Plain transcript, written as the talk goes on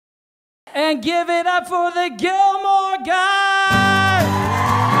And give it up for the Gilmore Guys!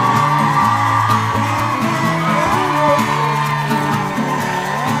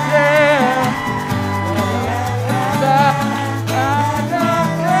 Yeah.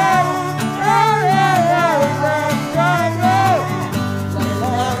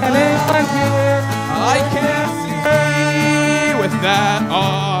 I can't see with that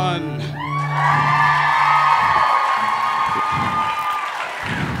on.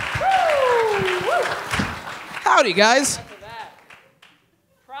 Howdy, guys.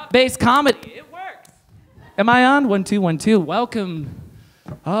 Prop-based comedy. It works. Am I on? 1, 2, 1, 2. Welcome.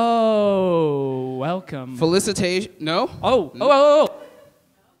 Oh, welcome. Felicitation. No? Oh.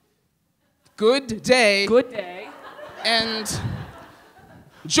 Good day. Good day. And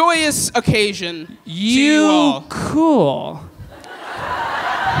joyous occasion to you all. Cool.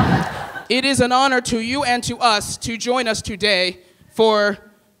 It is an honor to you and to us to join us today for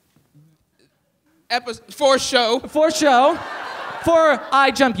show. For show. For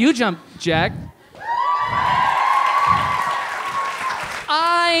I Jump, You Jump, Jack.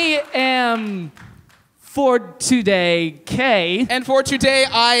 I am for today K. And for today,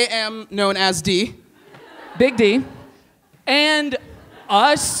 I am known as D. Big D. And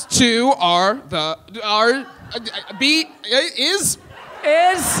us Two are our B is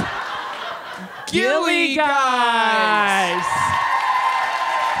Gilly Guys.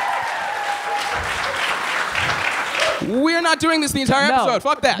 We're not doing this the entire episode.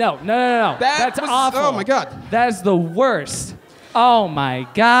 Fuck that. No. That's awful. Oh my god. That is the worst. Oh my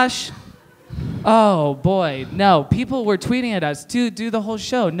gosh. Oh boy. No, people were tweeting at us to do the whole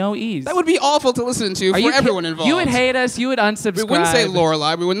show. No ease. That would be awful to listen to for everyone involved. You would hate us. You would unsubscribe. We wouldn't say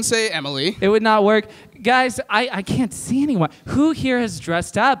Lorelai. We wouldn't say Emily. It would not work. Guys, I can't see anyone. Who here has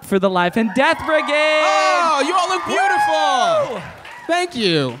dressed up for the Life and Death Brigade? Oh, you all look beautiful. Woo! Thank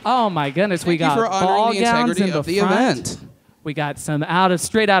you. Oh my goodness, we got Thank you for ball honoring the gowns integrity in of the front. event. We got some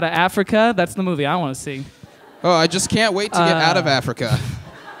straight out of Africa. That's the movie I want to see. Oh, I just can't wait to get out of Africa.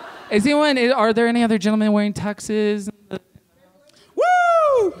 Are there any other gentlemen wearing tuxes?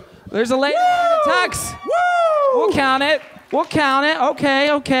 Woo! There's a lady wearing a tux. Woo! We'll count it.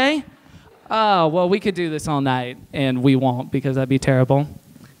 Okay. Oh, well, we could do this all night, and we won't because that'd be terrible.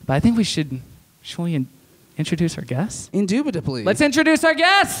 But I think we should we introduce our guests? Indubitably. Let's introduce our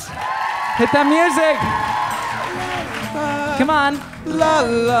guests. Hit that music. Come on. La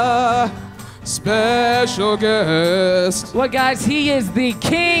la. Special guest. Well, guys, he is the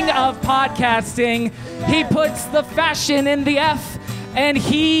king of podcasting. He puts the fashion in the F, and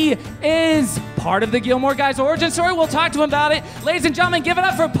he is part of the Gilmore Guys origin story. We'll talk to him about it. Ladies and gentlemen, give it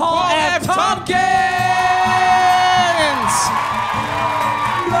up for Paul F. Tompkins.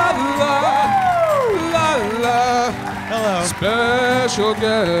 La la la. Hello. Special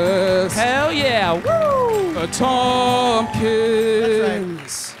guest. Hell yeah. Woo!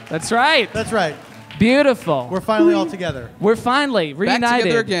 Tompkins. That's right. That's right. Beautiful. We're finally all together. We're finally reunited. Back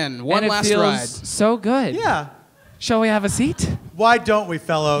together again. One and last it feels ride. So good. Yeah. Shall we have a seat? Why don't we,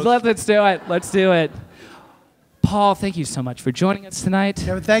 fellows? Let's do it. Let's do it. Paul, thank you so much for joining us tonight.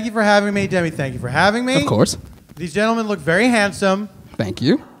 Kevin, thank you for having me. Demi, thank you for having me. Of course. These gentlemen look very handsome. Thank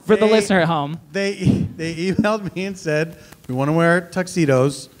you. For the listener at home. They emailed me and said, we want to wear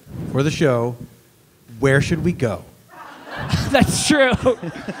tuxedos for the show. Where should we go? That's true.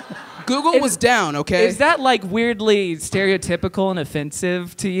 Google was down, okay? Is that like weirdly stereotypical and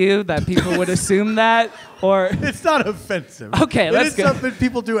offensive to you that people would assume that? Or It's not offensive. Okay, it that's is good. something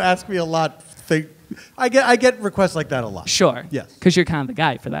people do ask me a lot. I get requests like that a lot. Sure. Yes. Because you're kind of the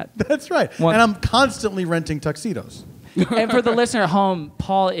guy for that. That's right. One- And I'm constantly renting tuxedos. And for the listener at home,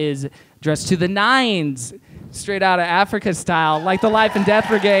 Paul is dressed to the nines, straight out of Africa style, like the Life and Death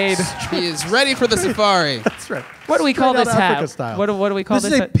Brigade. He is ready for the safari. That's right. What do we call Straight this outta Africa hat? style. What do we call this?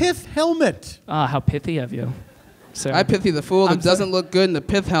 This is a hat? pith helmet. Ah, how pithy of you. Sir. I pithy the fool that I'm sorry. doesn't look good in the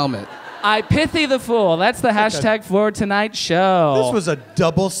pith helmet. I pithy the fool. That's the hashtag for tonight's show. This was a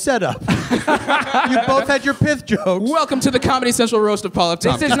double setup. You both had your pith jokes. Welcome to the Comedy Central roast of Paul F.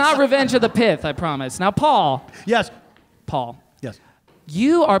 This Tompkins. is not Revenge of the Pith, I promise. Now, Paul, Yes.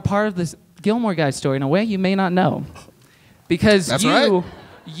 you are part of this Gilmore Guys story in a way you may not know. Because That's right.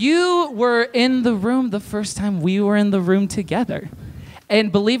 You were in the room the first time we were in the room together.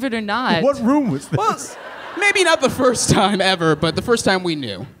 And believe it or not, What room was this? Well, maybe not the first time ever, but the first time we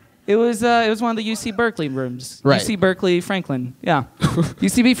knew. it was one of the UC Berkeley rooms. Right. UC Berkeley Franklin. Yeah.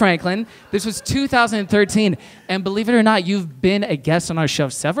 UCB Franklin. This was 2013. And believe it or not, you've been a guest on our show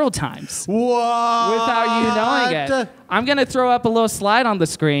several times. What? Without you knowing it. I'm going to throw up a little slide on the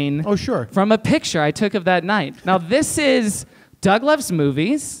screen. Oh, sure. From a picture I took of that night. Now, this is Doug Loves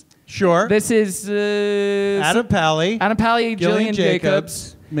Movies. Sure. This is Adam Pally. Adam Pally, Gillian Jillian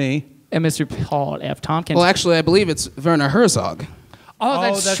Jacobs, me. and Mr. Paul F. Tompkins. Well, actually, I believe it's Werner Herzog. Oh,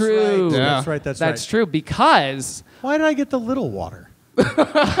 that's true. Right. Yeah. That's right. That's true because Why did I get the little water?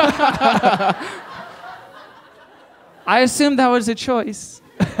 I assumed that was a choice.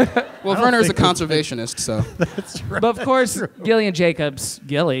 Well, Werner's a conservationist, so. That's right. But of course, Gillian Jacobs,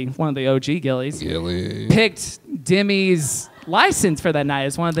 Gilly, one of the OG Gillies, Gilly. picked Demi's license for that night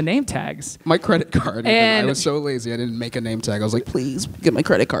as one of the name tags. My credit card. And- I was so lazy, I didn't make a name tag. I was like, please, get my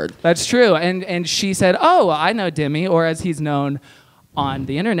credit card. That's true. And she said, oh, I know Demi, or as he's known on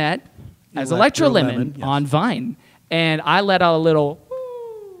the internet, as Electro Lemon Yes. on Vine. And I let out a little,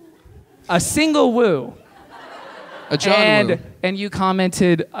 a single woo. A John Woo. And you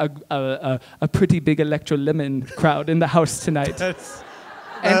commented a pretty big Electro Lemon crowd in the house tonight. That's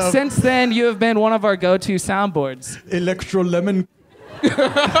And since then, you have been one of our go-to soundboards. Electro Lemon.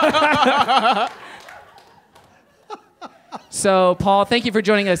 So, Paul, thank you for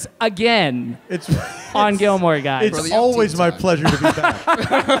joining us again on Gilmore Guys. It's always my pleasure to be back.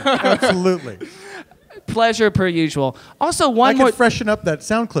 Absolutely. Pleasure per usual. Also, I one can more. freshen up that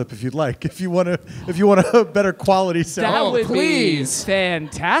sound clip if you'd like. If you want a better quality sound. That would please. be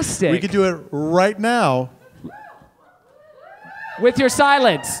fantastic. We could do it right now. With your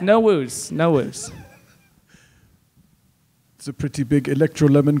silence. No woos. No woos. It's a pretty big Electro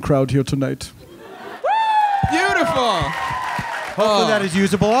Lemon crowd here tonight. Beautiful. Hopefully that is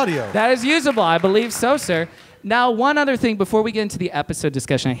usable audio. That is usable. I believe so, sir. Now, one other thing before we get into the episode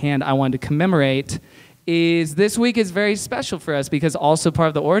discussion at hand, I wanted to commemorate is this week is very special for us because also part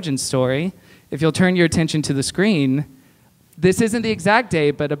of the origin story. If you'll turn your attention to the screen, this isn't the exact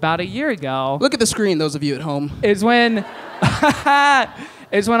date, but about a year ago Look at the screen, those of you at home. is when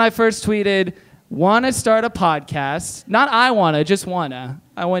is when I first tweeted, wanna start a podcast. Not I wanna, just wanna.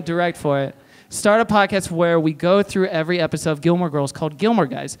 I went direct for it. Start a podcast where we go through every episode of Gilmore Girls called Gilmore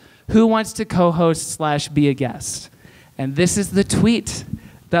Guys. Who wants to co-host / be a guest? And this is the tweet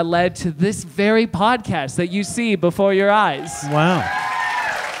that led to this very podcast that you see before your eyes. Wow.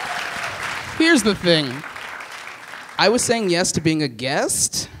 Here's the thing. I was saying yes to being a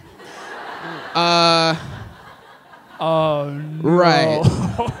guest. Oh, no. Right.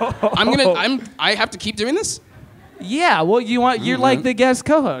 I have to keep doing this? Yeah, well, you're like the guest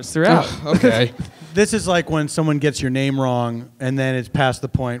co-host throughout. Okay. This is like when someone gets your name wrong and then it's past the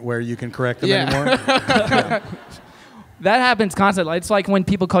point where you can correct them anymore. That happens constantly. It's like when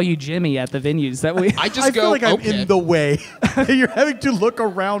people call you Jimmy at the venues that we. I just I go, feel like I'm okay. in the way. You're having to look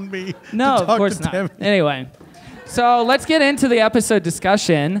around me. No, to of talk course to not. Demi. Anyway, so let's get into the episode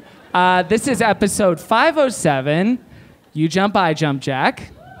discussion. This is episode 507. You jump, I jump, Jack.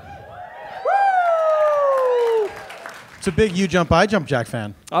 It's a big You Jump, I Jump Jack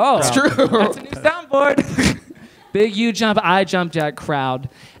fan. Oh, It's true. that's a new soundboard. Big You Jump, I Jump Jack crowd.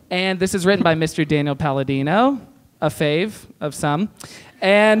 And this is written by Mr. Daniel Palladino, a fave of some.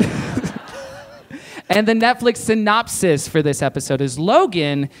 And and the Netflix synopsis for this episode is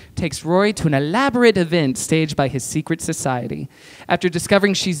Logan takes Rory to an elaborate event staged by his secret society. After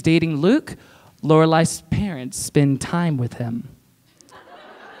discovering she's dating Luke, Lorelai's parents spend time with him.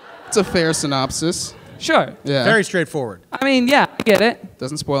 It's a fair synopsis. Sure. Yeah. Very straightforward. I mean, yeah, I get it.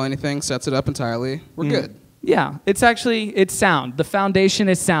 Doesn't spoil anything, sets it up entirely. We're good. Yeah, it's sound. The foundation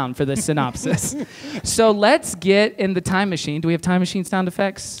is sound for this synopsis. So let's get in the time machine. Do we have time machine sound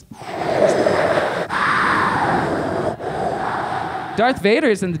effects? Darth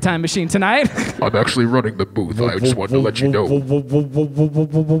Vader's in the time machine tonight. I'm actually running the booth. I just wanted to let you know.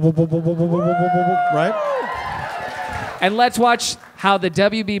 Right? And let's watch how the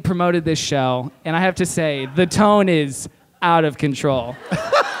WB promoted this show. And I have to say, the tone is out of control.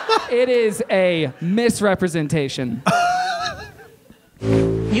 It is a misrepresentation.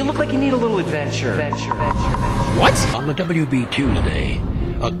 You look like you need a little adventure. What? On the WB Tuesday,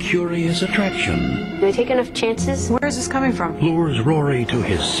 a curious attraction Do I take enough chances? Where is this coming from? lures Rory to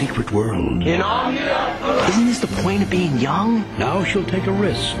his secret world. Isn't this the point of being young? Now she'll take a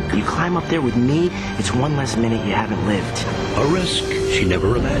risk. You climb up there with me, it's one less minute you haven't lived. A risk she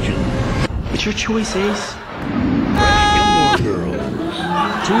never imagined. It's your choice, Ace. Gilmore Girls.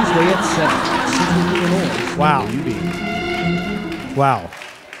 Tuesday at 7 Wow. Wow.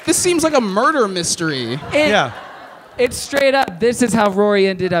 This seems like a murder mystery. Yeah. It's straight up, this is how Rory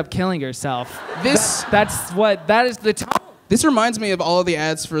ended up killing herself. This That is the tone. This reminds me of all of the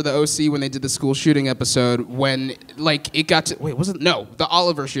ads for the OC when they did the school shooting episode. When like it got to the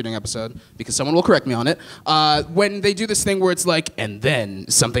Oliver shooting episode, because someone will correct me on it. When they do this thing where it's like, and then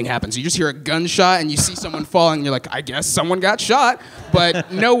something happens. You just hear a gunshot and you see someone falling, and you're like, I guess someone got shot, but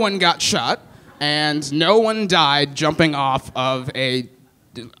no one got shot, and no one died jumping off of like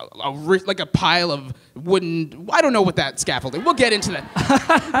a pile of wooden. I don't know what that scaffolding. We'll get into that.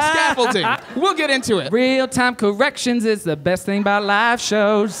 Scaffolding. We'll get into it. Real-time corrections is the best thing about live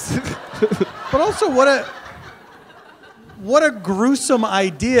shows. But also, what a gruesome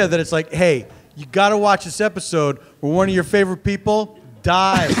idea that it's like, hey, you got to watch this episode where one of your favorite people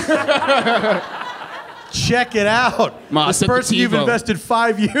dies. Check it out. This person you've invested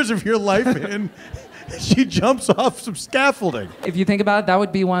 5 years of your life in. She jumps off some scaffolding. If you think about it, that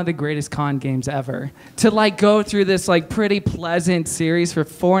would be one of the greatest con games ever. To like go through this like pretty pleasant series for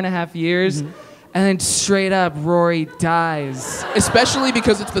 4.5 years, and then straight up Rory dies. Especially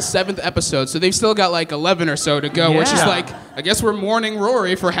because it's the 7th episode, so they've still got like 11 or so to go, which is like, I guess we're mourning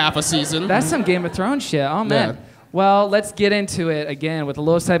Rory for half a season. That's some Game of Thrones shit. Oh man. Yeah. Well, let's get into it again with a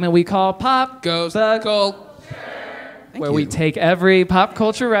little segment we call Pop Goes the Culture. Where we take every pop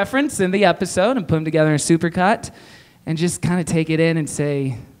culture reference in the episode and put them together in a supercut and just kind of take it in and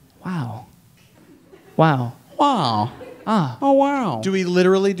say, wow. Wow. Wow. Ah. Oh, wow. Do we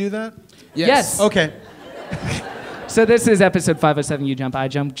literally do that? Yes. Okay. So this is episode 507, You Jump, I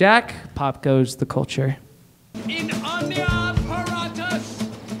Jump, Jack. Pop goes the culture. In omnia paratus.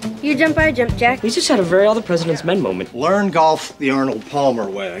 You jump, I jump, Jack. We just had a very all the President's Men moment. Learn golf the Arnold Palmer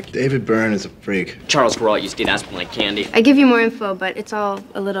way. David Byrne is a freak. Charles Guralt used to eat aspirin like candy. I give you more info, but it's all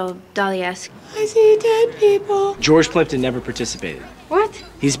a little Dolly-esque. I see dead people. George Plimpton never participated. What?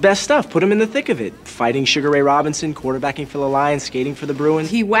 He's best stuff. Put him in the thick of it. Fighting Sugar Ray Robinson, quarterbacking for the Lions, skating for the Bruins.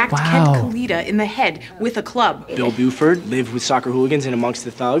 He whacked Kent Kalita in the head with a club. Bill Buford lived with soccer hooligans and amongst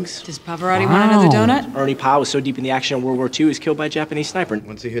the thugs. Does Pavarotti want another donut? Ernie Pyle was so deep in the action in World War II, he was killed by a Japanese sniper.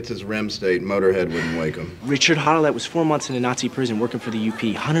 Once he hits his REM state, Motorhead wouldn't wake him. Richard Holloway was 4 months in a Nazi prison working for the UP.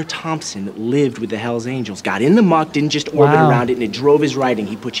 Hunter Thompson lived with the Hells Angels, got in the muck, didn't just orbit around it, and it drove his writing.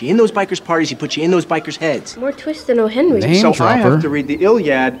 He put you in those bikers' parties, he put you in those bikers' heads. More twist than O. Henry. I have to read the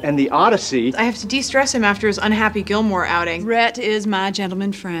Iliad and the Odyssey. I have to de-stress him after his unhappy Gilmore outing. Rhett is my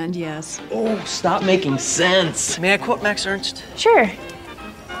gentleman friend, yes. Oh, stop making sense. May I quote Max Ernst? Sure.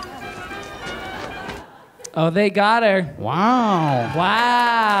 Oh, they got her. Wow.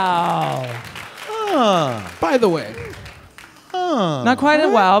 Wow. By the way. Not quite a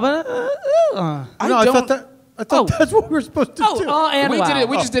wow, but I thought that's what we were supposed to do. Oh, and we wow. did it.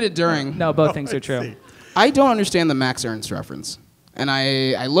 We just did it during. No, both things are true. I don't understand the Max Ernst reference. And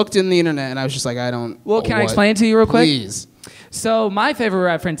I looked in the internet and I was just like, I don't. Well, can I explain it to you real quick? Please. So my favorite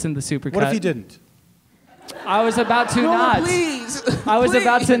reference in the supercut. What if you didn't? I was about to not. Please. I was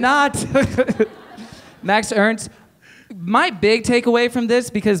about to not. Max Ernst. My big takeaway from this,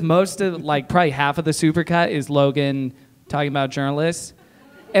 because most of, like, probably half of the supercut is Logan talking about journalists.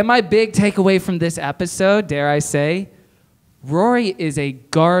 And my big takeaway from this episode, dare I say, Rory is a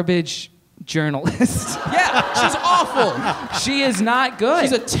garbage journalist. Yeah, she's awful. She is not good.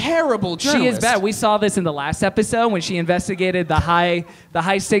 She's a terrible journalist. She is bad. We saw this in the last episode when she investigated the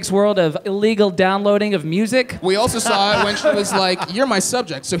high stakes world of illegal downloading of music. We also saw it when she was like, you're my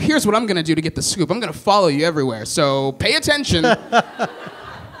subject, so here's what I'm going to do to get the scoop. I'm going to follow you everywhere, so pay attention.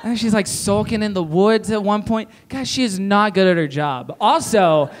 And she's like sulking in the woods at one point. Gosh, she is not good at her job.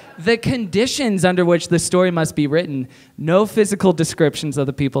 Also, the conditions under which the story must be written. No physical descriptions of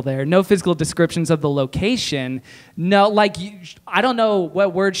the people there. No physical descriptions of the location. No, like, I don't know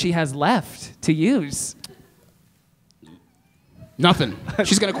what word she has left to use. Nothing.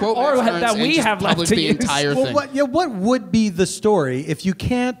 She's going to quote or Max Ernst that we and just have left publish to the use. entire thing. What would be the story if you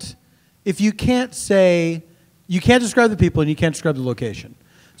can't say, you can't describe the people and you can't describe the location?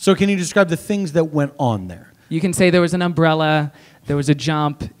 So can you describe the things that went on there? You can say there was an umbrella, there was a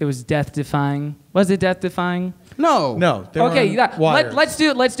jump, it was death-defying. Was it death-defying? No. No. Okay,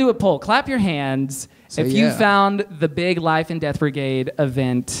 let's do a poll. Clap your hands if you found the big Life and Death Brigade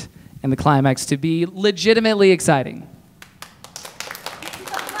event and the climax to be legitimately exciting.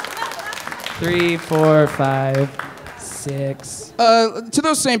 3, 4, 5, 6. To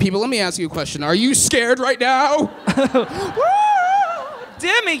those same people, let me ask you a question. Are you scared right now?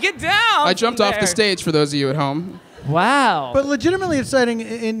 Demi, get down! I jumped off the stage for those of you at home. Wow. But legitimately exciting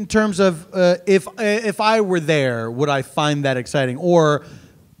in terms of if I were there, would I find that exciting? Or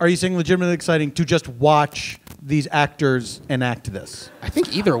are you saying legitimately exciting to just watch these actors enact this? I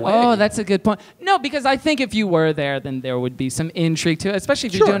think either way. Oh, that's a good point. No, because I think if you were there, then there would be some intrigue to it, especially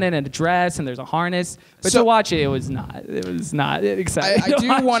if you're doing it in a dress and there's a harness. But to watch it, it was not exciting. I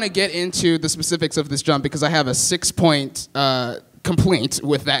do want to get into the specifics of this jump because I have a 6-point complaint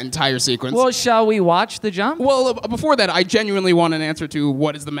with that entire sequence. Well, shall we watch the jump? Well, before that, I genuinely want an answer to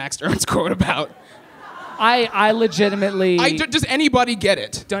what is the Max Ernst quote about. I legitimately... Does anybody get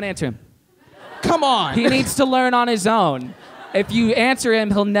it? Don't answer him. Come on. He needs to learn on his own. If you answer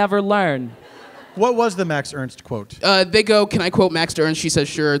him, he'll never learn. What was the Max Ernst quote? They go, "Can I quote Max Ernst?" She says,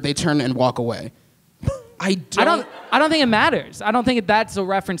 "Sure." They turn and walk away. I don't think it matters. I don't think that's a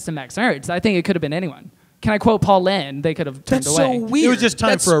reference to Max Ernst. I think it could have been anyone. Can I quote Paul Lynde? They could have turned away. That's so weird. It was just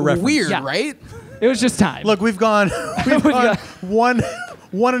time for a reference. Weird, right? It was just time. Look, we've gone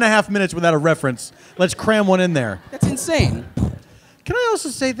 1.5 minutes without a reference. Let's cram one in there. That's insane. Can I also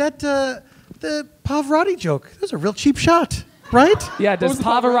say that the Pavarotti joke, that was a real cheap shot, right? Yeah, does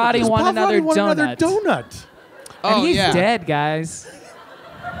Pavarotti want another donut? And he's dead, guys.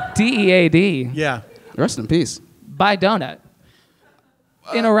 D-E-A-D. Yeah. Rest in peace. Buy donut.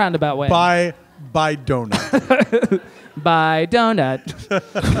 In a roundabout way. Buy donut. Buy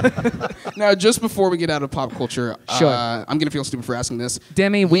donut. Now, just before we get out of pop culture, Sure. I'm going to feel stupid for asking this.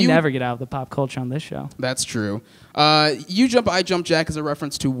 Demi, we never get out of the pop culture on this show. That's true. You Jump, I Jump, Jack is a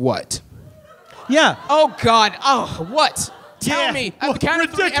reference to what? Yeah. Oh, God. Oh, what? Tell me. At the count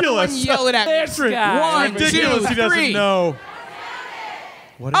of 3, everyone yell it at me. This guy. 1, 2, Ridiculous. He 3. doesn't know.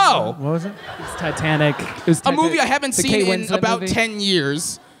 What was it? It's Titanic. A movie I haven't seen in about 10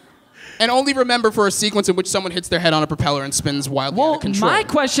 years. And only remember for a sequence in which someone hits their head on a propeller and spins wildly out of control. My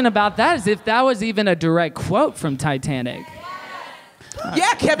question about that is if that was even a direct quote from Titanic.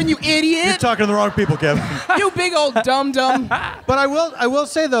 Yeah, Kevin, you idiot. You're talking to the wrong people, Kevin. You big old dum-dum. But I will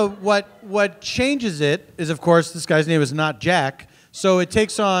say, though, what changes it is, of course, this guy's name is not Jack, so it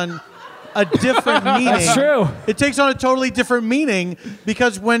takes on a different meaning. That's true. It takes on a totally different meaning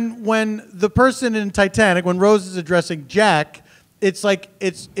because when the person in Titanic, when Rose is addressing Jack, it's like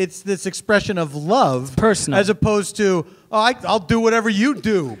it's this expression of love, personal, as opposed to I'll do whatever you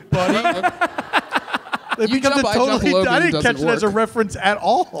do, buddy. It becomes a totally. I didn't catch it as a reference at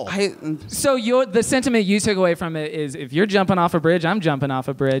all. So the sentiment you took away from it is if you're jumping off a bridge, I'm jumping off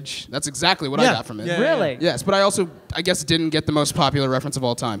a bridge. That's exactly what I got from it. Yeah, really? Yes, but I guess, didn't get the most popular reference of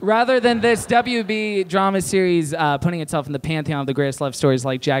all time. Rather than this WB drama series putting itself in the pantheon of the greatest love stories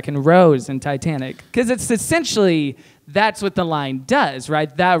like Jack and Rose and Titanic, because it's essentially. That's what the line does,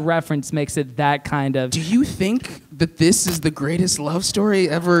 right? That reference makes it that kind of... Do you think that this is the greatest love story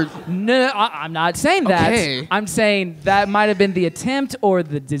ever? No, I'm not saying that. Okay. I'm saying that might have been the attempt or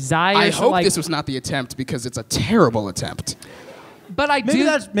the desire. I hope this was not the attempt because it's a terrible attempt. But maybe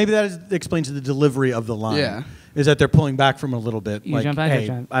that explains the delivery of the line. Yeah. Is that they're pulling back from it a little bit. You jump, I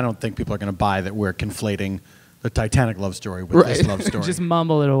jump. I don't think people are going to buy that we're conflating the Titanic love story with this love story. Just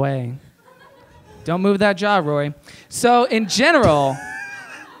mumble it away. Don't move that jaw, Roy. So in general,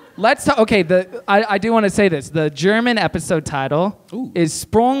 let's talk. Okay, I do want to say this. The German episode title is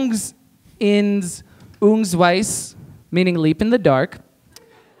Sprungs ins Ungsweiss, meaning leap in the dark.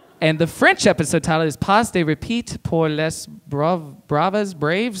 And the French episode title is Pas de repeat pour les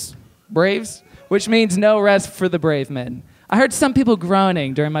braves, braves, which means no rest for the brave men. I heard some people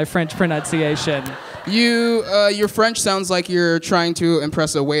groaning during my French pronunciation. Your French sounds like you're trying to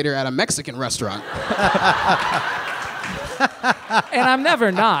impress a waiter at a Mexican restaurant. And I'm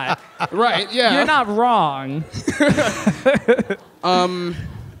never not. Right, yeah. You're not wrong.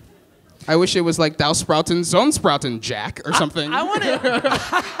 I wish it was like Thou Sprouten, Zone Sprouten, Jack, or something. I want to...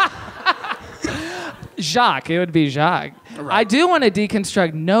 Jacques, it would be Jacques. Right. I do want to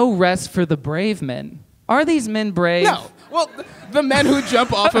deconstruct no rest for the brave men. Are these men brave? No. Well, the men who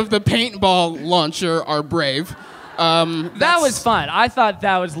jump off of the paintball launcher are brave. That was fun. I thought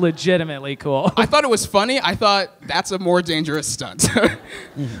that was legitimately cool. I thought it was funny. I thought that's a more dangerous stunt.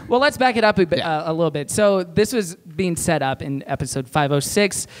 Well, let's back it up a little bit. So this was being set up in episode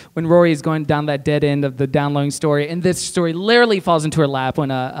 506 when Rory is going down that dead end of the downloading story. And this story literally falls into her lap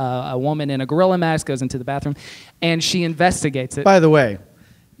when a woman in a gorilla mask goes into the bathroom and she investigates it. By the way,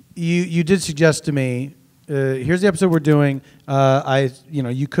 you did suggest to me, here's the episode we're doing.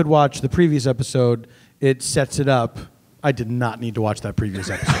 You could watch the previous episode. It sets it up. I did not need to watch that previous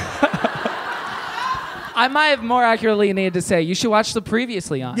episode. I might have more accurately needed to say, you should watch the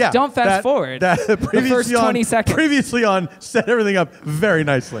previously on. Yeah, don't fast forward. The first 20 seconds. Previously on set everything up very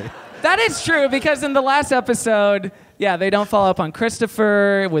nicely. That is true, because in the last episode, they don't follow up on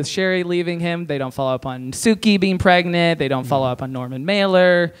Christopher with Sherry leaving him. They don't follow up on Suki being pregnant. They don't follow up on Norman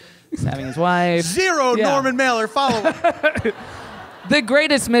Mailer. stabbing his wife. Zero Norman Mailer follow-up. The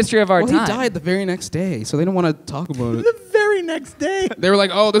greatest mystery of our time. He died the very next day, so they didn't want to talk about it. The very next day. They were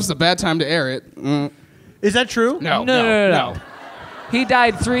like, "Oh, this is a bad time to air it." Is that true? No. He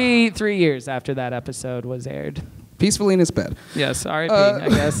died three years after that episode was aired. Peacefully in his bed. Yes, R.I.P. I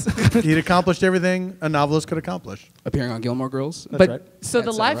guess. He'd accomplished everything a novelist could accomplish. Appearing on Gilmore Girls. That's right. So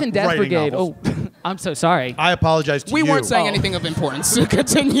the Life and Death Brigade. Novels. Oh, I'm so sorry. I apologize to you. We weren't saying anything of importance.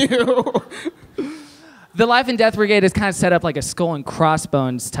 Continue. The Life and Death Brigade is kind of set up like a skull and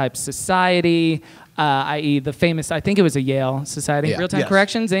crossbones type society, i.e. the famous, I think it was a Yale society. Yeah. Real-time Yes.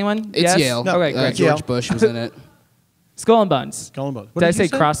 corrections, anyone? It's yes? Yale. No. Okay, great. George Bush was in it. Skull and Bones. Skull and Bones. Did I say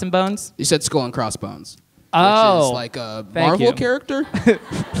cross and bones? You said Skull and Crossbones. Oh. Which is like a Thank Marvel you. character.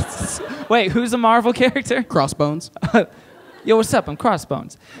 Wait, who's a Marvel character? Crossbones. Yo, what's up? I'm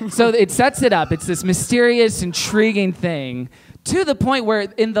Crossbones. So it sets it up. It's this mysterious, intriguing thing to the point where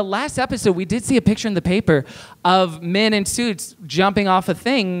in the last episode, we did see a picture in the paper of men in suits jumping off a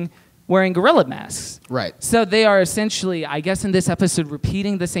thing wearing gorilla masks. Right. So they are essentially, I guess in this episode,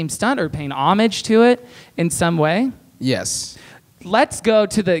 repeating the same stunt or paying homage to it in some way. Yes. Let's go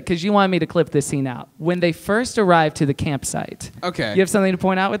to because you wanted me to clip this scene out. When they first arrived to the campsite. Okay. You have something to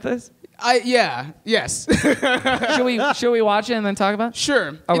point out with this? Yes. Should we watch it and then talk about it? Sure.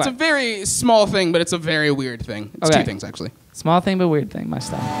 Okay. It's a very small thing, but it's a very weird thing. It's two things, actually. Small thing, but weird thing, my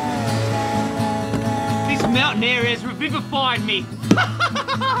style. This mountain air has revivified me.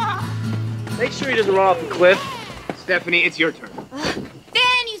 Make sure he doesn't run off the cliff. Stephanie, it's your turn.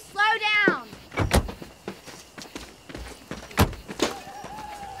 Finn, you slow down.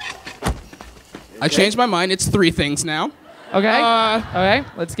 I changed my mind. It's three things now. Okay. Okay,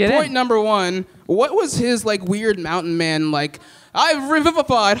 let's get Point in. number one. What was his like weird mountain man like? I've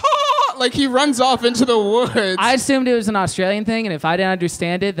revivified. Ha! Like he runs off into the woods. I assumed it was an Australian thing, and if I didn't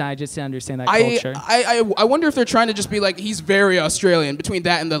understand it, then I just didn't understand that culture. I wonder if they're trying to just be like, he's very Australian. Between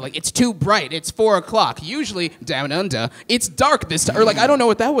that and the like, it's too bright. It's 4 o'clock. Usually down under, it's dark this time. Or like, I don't know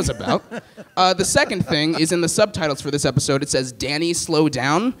what that was about. The second thing is in the subtitles for this episode. It says, "Danny, slow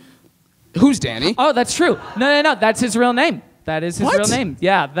down." Who's Danny? Oh, that's true. No. That's his real name. That is his What? real name.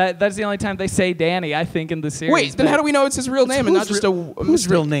 Yeah, that's the only time they say Danny, I think, in the series. Wait, then how do we know it's his real name and not just a Whose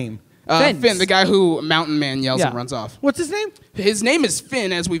real name? Finn, the guy who Mountain Man yells Yeah. and runs off. What's his name? His name is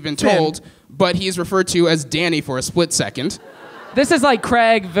Finn, as we've been told, but he is referred to as Danny for a split second. This is like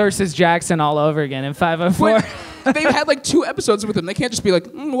Craig versus Jackson all over again in 504. They've had like 2 episodes with him. They can't just be like,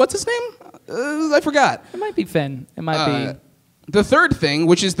 what's his name? I forgot. It might be Finn. It might be. The third thing,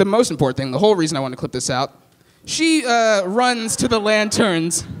 which is the most important thing, the whole reason I want to clip this out, she runs to the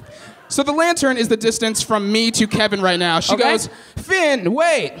lanterns. So the lantern is the distance from me to Kevin right now. She goes, "Finn,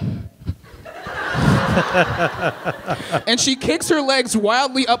 wait." And she kicks her legs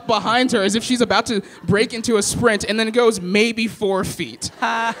wildly up behind her as if she's about to break into a sprint, and then goes maybe 4 feet.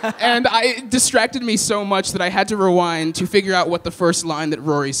 And it distracted me so much that I had to rewind to figure out what the first line that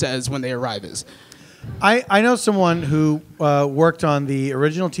Rory says when they arrive is. I know someone who worked on the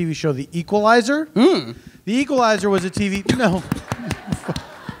original TV show The Equalizer. The Equalizer was a TV... No.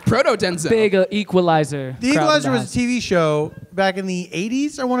 Proto-Denzel. Big Equalizer. The Equalizer was a TV show back in the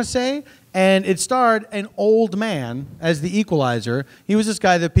 80s, I want to say, and it starred an old man as the Equalizer. He was this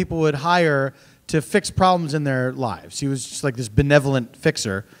guy that people would hire to fix problems in their lives. He was just like this benevolent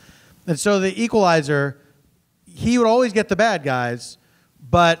fixer. And so the Equalizer, he would always get the bad guys,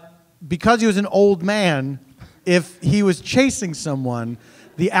 but because he was an old man, if he was chasing someone,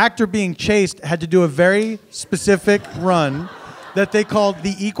 the actor being chased had to do a very specific run that they called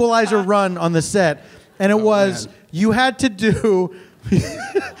the Equalizer run on the set. And it was, you had to do,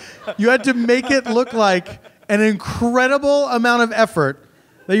 you had to make it look like an incredible amount of effort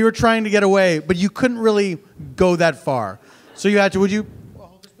that you were trying to get away, but you couldn't really go that far. So you had to, would you?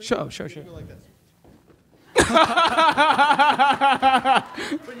 Sure. Like this.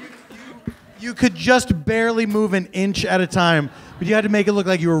 You could just barely move an inch at a time, but you had to make it look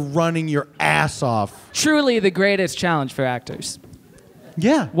like you were running your ass off. Truly the greatest challenge for actors.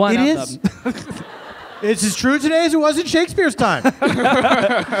 Yeah, One it of is. them. It's as true today as it was in Shakespeare's time.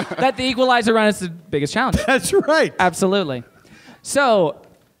 That the Equalizer run is the biggest challenge. That's right. Absolutely. So,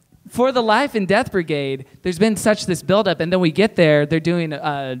 for the Life and Death Brigade, there's been such this buildup, and then we get there, they're doing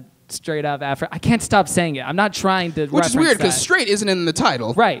straight out of Africa. I can't stop saying it. I'm not trying to Which is weird, because that. straight isn't in the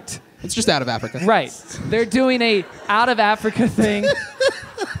title. Right. It's just out of Africa. Right. They're doing a out of Africa thing.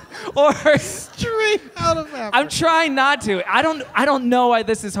 Or straight out of Africa. I'm trying not to. I don't know why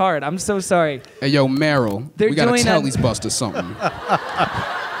this is hard. I'm so sorry. Hey, yo, Meryl, They're we gotta doing tell a- these busters something.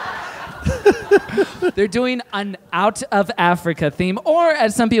 They're doing an Out of Africa theme, or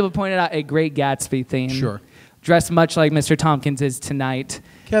as some people pointed out, a Great Gatsby theme. Sure. Dressed much like Mr. Tompkins is tonight.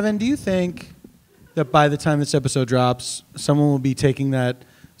 Kevin, do you think that by the time this episode drops, someone will be taking that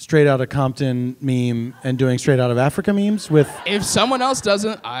Straight Outta Compton meme and doing Straight Out of Africa memes with... If someone else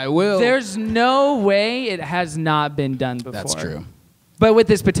doesn't, I will. There's no way it has not been done before. That's true. But with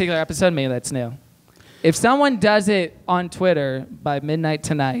this particular episode, maybe that's new. If someone does it on Twitter by midnight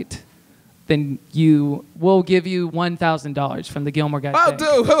tonight, then we'll give you $1,000 from the Gilmore Guys. I'll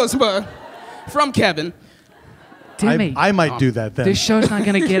do from Kevin. I might do that then. This show's not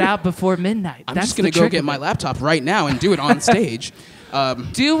going to get out before midnight. I'm just going to go get my laptop right now and do it on stage.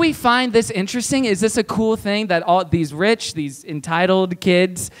 Do we find this interesting? Is this a cool thing that all these rich, these entitled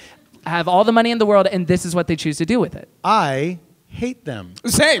kids have all the money in the world and this is what they choose to do with it? I hate them.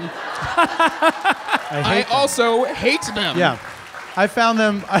 Same. I also hate them. Yeah. I found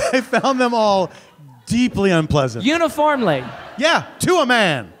them all deeply unpleasant. Uniformly. Yeah, to a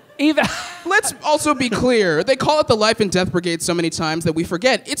man. Even Let's also be clear. They call it the Life and Death Brigade so many times that we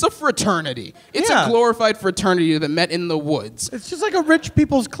forget it's a fraternity. It's a glorified fraternity that met in the woods. It's just like a rich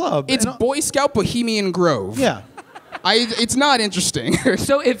people's club. It's Boy Scout Bohemian Grove. Yeah. It's not interesting.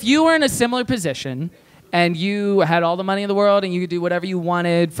 So if you were in a similar position and you had all the money in the world and you could do whatever you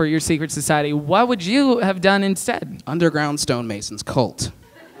wanted for your secret society, what would you have done instead? Underground Stonemasons cult.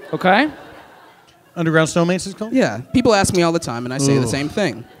 Okay. Underground Stonemasons cult? Yeah. People ask me all the time and I say the same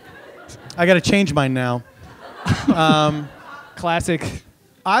thing. I got to change mine now. Classic.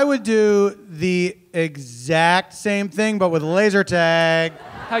 I would do the exact same thing, but with laser tag.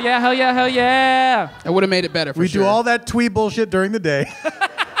 Hell yeah, hell yeah, hell yeah. I would have made it better for sure. We do all that tweet bullshit during the day.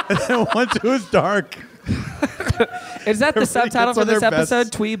 And then once it was dark. Is that the subtitle for this episode?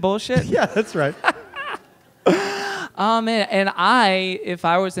 Best. Tweet bullshit? Yeah, that's right. Oh, man. And if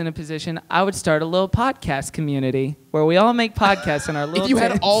I was in a position, I would start a little podcast community where we all make podcasts in our little If you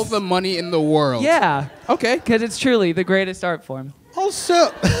had tapes. all the money in the world. Yeah. Okay. Because it's truly the greatest art form.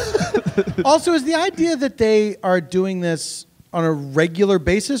 Also, is the idea that they are doing this on a regular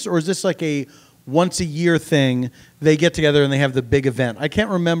basis, or is this like a once-a-year thing? They get together and they have the big event. I can't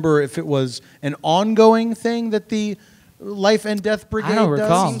remember if it was an ongoing thing that the Life and Death Brigade I don't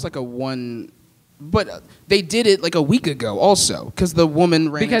recall. Seems like a one... But they did it like a week ago also, because the woman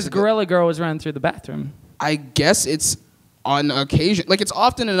ran Because into Gorilla Girl was running through the bathroom. I guess it's on occasion. Like, it's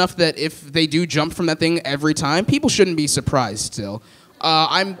often enough that if they do jump from that thing every time, people shouldn't be surprised still.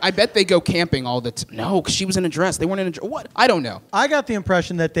 I bet they go camping all the time. No, because she was in a dress. They weren't in a dress. What? I don't know. I got the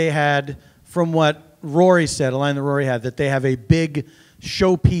impression that they had, from what Rory said, a line that Rory had, that they have a big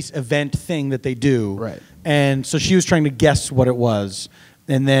showpiece event thing that they do. Right. And so she was trying to guess what it was,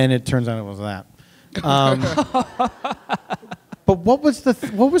 and then it turns out it was that. But what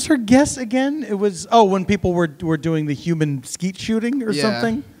was her guess again? It was when people were doing the human skeet shooting or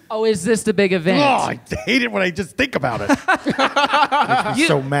something. Oh, is this the big event? Oh, I hate it when I just think about it. Makes me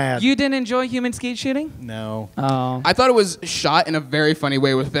so mad. You didn't enjoy human skeet shooting? No. Oh. I thought it was shot in a very funny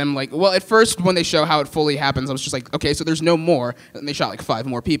way with them. Like, well, at first when they show how it fully happens, I was just like, okay, so there's no more. And they shot like 5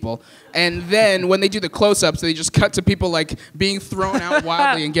 more people. And then when they do the close-ups, they just cut to people like being thrown out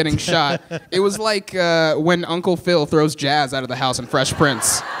wildly and getting shot. It was like when Uncle Phil throws Jazz out of the house in Fresh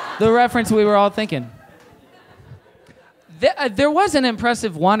Prince. The reference we were all thinking. There was an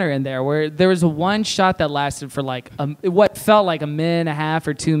impressive oneer in there where there was one shot that lasted for like what felt like a minute and a half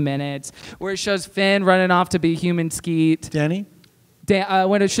or 2 minutes, where it shows Finn running off to be human skeet. Danny?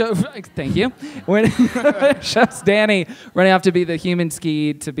 When it shows, thank you. When it shows Danny running off to be the human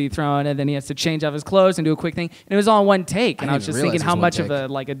skeet to be thrown, and then he has to change off his clothes and do a quick thing. And it was all in one take, and I was just thinking how much of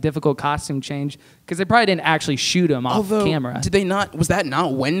a difficult costume change, because they probably didn't actually shoot him off camera. Did they not? Was that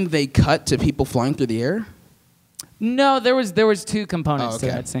not when they cut to people flying through the air? No, there was 2 components to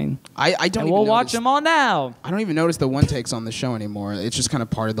that scene. I don't. And we'll watch them all now. I don't even notice the one takes on the show anymore. It's just kind of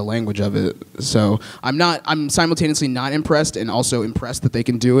part of the language of it. So I'm simultaneously not impressed and also impressed that they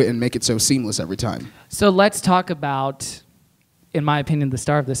can do it and make it so seamless every time. So let's talk about, in my opinion, the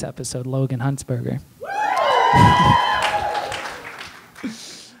star of this episode, Logan Huntsberger.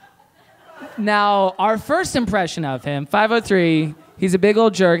 Now, our first impression of him, 503. He's a big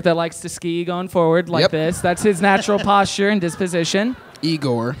old jerk that likes to ski going forward like this. That's his natural posture and disposition.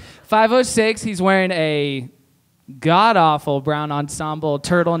 Igor. 506, he's wearing a god-awful brown ensemble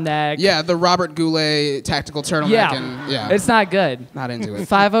turtleneck. Yeah, the Robert Goulet tactical turtleneck. Yeah, it's not good. Not into it.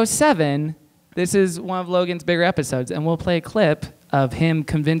 507, this is one of Logan's bigger episodes, and we'll play a clip of him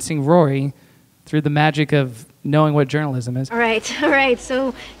convincing Rory through the magic of knowing what journalism is. All right.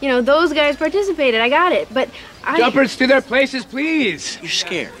 So, those guys participated. I got it. But Jumpers to their places, please. You're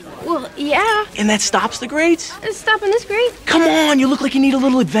scared. Well, yeah. And that stops the grades? It's stopping this grade. Come on, you look like you need a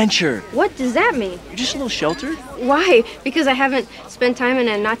little adventure. What does that mean? You're just a little sheltered. Why? Because I haven't spent time in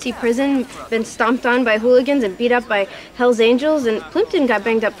a Nazi prison, been stomped on by hooligans and beat up by Hell's Angels, and Plimpton got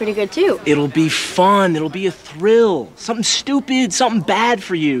banged up pretty good too. It'll be fun. It'll be a thrill. Something stupid, something bad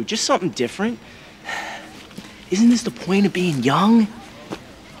for you. Just something different. Isn't this the point of being young?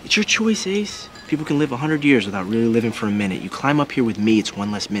 It's your choice, Ace. People can live 100 years without really living for a minute. You climb up here with me, it's one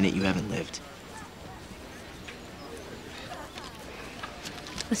less minute you haven't lived.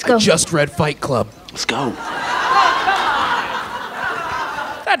 Let's go. I just read Fight Club. Let's go.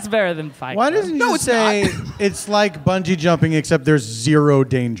 That's better than Fight Why Club. doesn't you say it's like bungee jumping except there's zero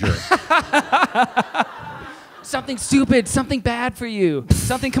danger? Something stupid, something bad for you,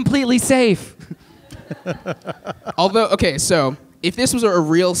 something completely safe. Although, okay, so if this was a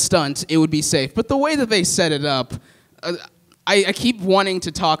real stunt, it would be safe. But the way that they set it up, I keep wanting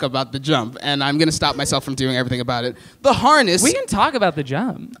to talk about the jump, and I'm going to stop myself from doing everything about it. The harness... We can talk about the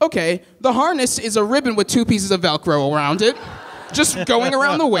jump. Okay, the harness is a ribbon with 2 pieces of Velcro around it, just going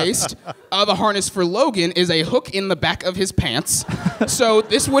around the waist. The harness for Logan is a hook in the back of his pants. So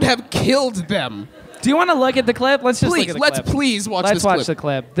this would have killed them. Do you want to look at the clip? Let's just look at the clip. Please watch Let's this clip. watch the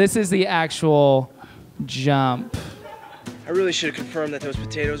clip. This is the actual jump. I really should have confirmed that those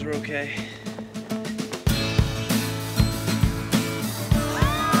potatoes were okay.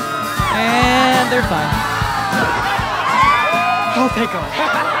 And they're fine. Oh, thank God.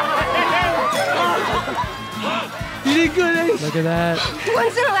 You did good, Ace. Look at that.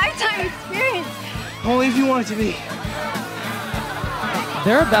 Once in a lifetime experience. Only if you want it to be.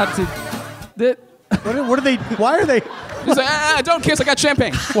 They're about to... What are they? Why are they? He's like, don't kiss, I got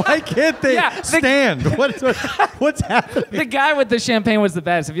champagne. Why can't they stand? What's happening? The guy with the champagne was the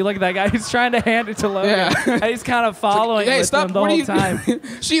best. If you look at that guy, he's trying to hand it to Logan. Yeah. And he's kind of following Hey, with stop, him the what are whole you-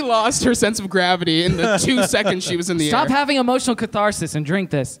 time. She lost her sense of gravity in the 2 seconds she was in the Stop air. having emotional catharsis and drink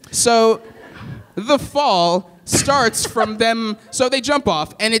this. So the fall starts from them, so they jump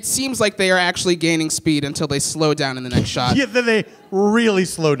off, and it seems like they are actually gaining speed until they slow down in the next shot. Yeah, then they really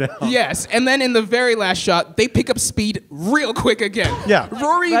slow down. Yes, and then in the very last shot, they pick up speed real quick again. Yeah.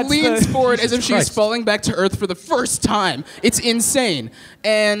 Rory That's leans the- forward as if Jesus she's Christ. falling back to Earth for the first time. It's insane.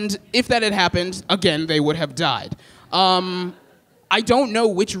 And if that had happened, again, they would have died. I don't know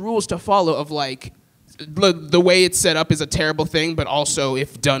which rules to follow of, like, the way it's set up is a terrible thing, but also,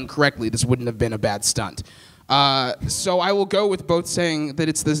 if done correctly, this wouldn't have been a bad stunt. So I will go with both saying that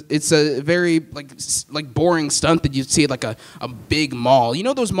it's a very like boring stunt that you see at like a big mall. You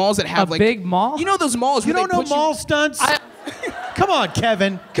know those malls that have A big mall? You know those malls. You where don't they know put mall stunts? Come on,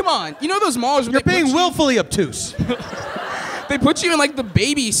 Kevin. Come on. You know those malls. Where You're they put being you- willfully obtuse. They put you in like the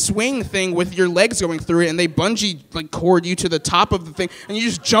baby swing thing with your legs going through it, and they bungee like cord you to the top of the thing, and you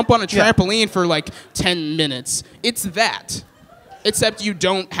just jump on a trampoline for like 10 minutes. It's that, except you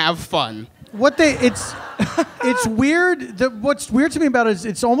don't have fun. It's weird. What's weird to me about it is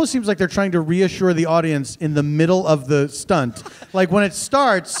it almost seems like they're trying to reassure the audience in the middle of the stunt. Like when it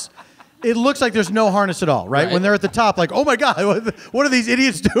starts, it looks like there's no harness at all, right? When they're at the top, like, oh my God, what are these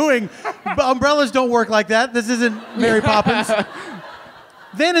idiots doing? Umbrellas don't work like that. This isn't Mary Poppins.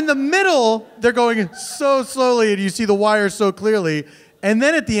 Then in the middle, they're going so slowly and you see the wires so clearly. And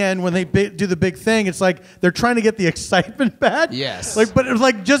then at the end, when they do the big thing, it's like they're trying to get the excitement back. Yes. But it was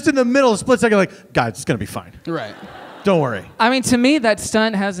like just in the middle, a split second, like, guys, it's going to be fine. Right. Don't worry. I mean, to me, that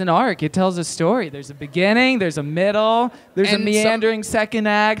stunt has an arc. It tells a story. There's a beginning, there's a middle, there's a And meandering second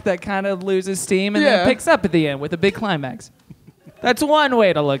act that kind of loses steam and then picks up at the end with a big climax. That's one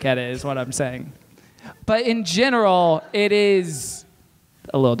way to look at it, is what I'm saying. But in general, it is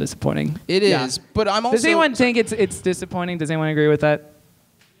a little disappointing. It is, but I'm also... Does anyone think it's disappointing? Does anyone agree with that?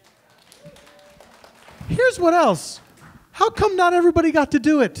 Here's what else. How come not everybody got to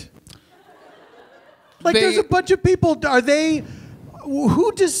do it? Like, there's a bunch of people.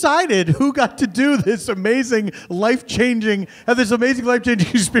 Who decided who got to do this amazing, life-changing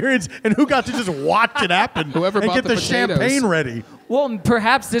experience, and who got to just watch it happen Whoever and bought get the the potatoes. champagne ready? Well,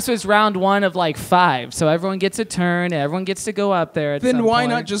 perhaps this was round 1 of like 5, so everyone gets a turn, everyone gets to go up there at Then some why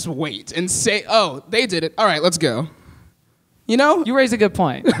point. not just wait and say, oh, they did it. All right, let's go. You know? You raise a good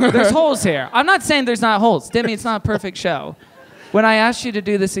point. There's holes here. I'm not saying there's not holes. Demi, it's not a perfect show. When I asked you to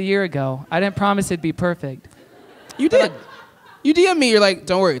do this a year ago, I didn't promise it'd be perfect. You did. You DM me, you're like,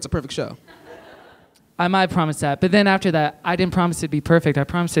 don't worry, it's a perfect show. I might promise that. But then after that, I didn't promise it'd be perfect. I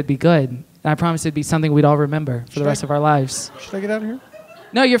promised it'd be good. And I promised it'd be something we'd all remember for the rest of our lives. Should I get out of here?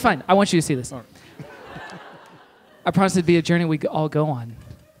 No, you're fine. I want you to see this. I promised it'd be a journey we all go on.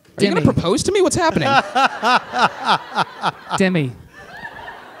 Are you going to propose to me? What's happening? Demi,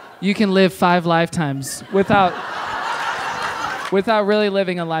 you can live 5 lifetimes without really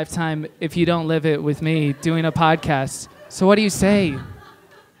living a lifetime if you don't live it with me doing a podcast. So what do you say?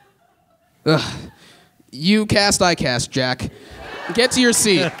 Ugh. You cast, I cast, Jack. Get to your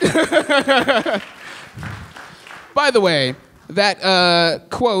seat. By the way, that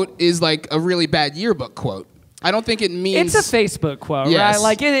quote is like a really bad yearbook quote. I don't think it means... It's a Facebook quote, yes. right?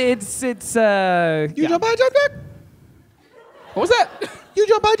 Like, it's You jump, I jump, Jack? What was that? You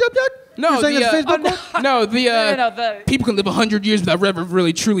jump, I jump, Jack? No, You're saying it's a Facebook quote? No, the people can live 100 years without ever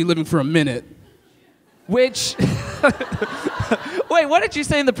really truly living for a minute. Which... Wait, what did you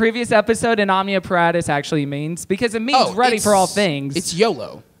say in the previous episode in Omnia Paratus actually means? Because it means ready for all things. It's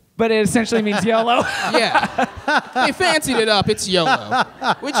YOLO. But it essentially means YOLO. Yeah. They fancied it up. It's YOLO.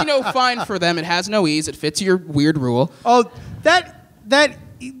 Which, fine for them. It has no E's. It fits your weird rule. Oh, that...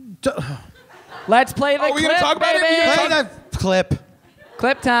 Let's play the clip, we gonna talk about it? Play that clip.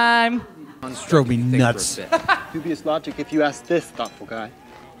 Clip time. Drove me nuts. Dubious logic if you ask this thoughtful guy.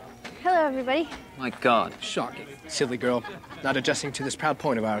 Hello, everybody. My God. Shocking. Silly girl. Not adjusting to this proud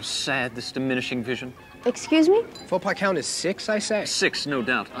point of ours. Sad, this diminishing vision. Excuse me? Faux pas count is 6, I say. 6, no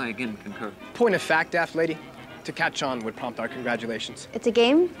doubt. I again concur. Point of fact, daft lady. To catch on would prompt our congratulations. It's a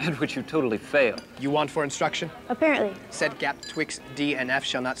game? At which you totally fail. You want for instruction? Apparently. Said gap twixt D and F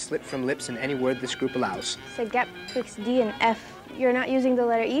shall not slip from lips in any word this group allows. Said gap twixt D and F. You're not using the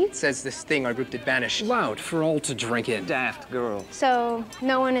letter E? Says this thing our group did banish. Loud for all to drink in. Daft girl. So,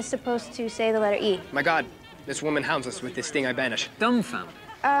 no one is supposed to say the letter E? My God, this woman hounds us with this thing I banish. Dumbfounded.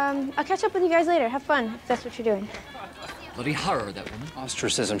 I'll catch up with you guys later. Have fun, if that's what you're doing. Bloody horror, that woman.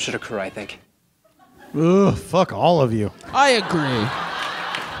 Ostracism should occur, I think. Ugh, fuck all of you. I agree.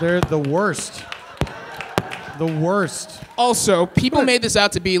 They're the worst. The worst. Also, people made this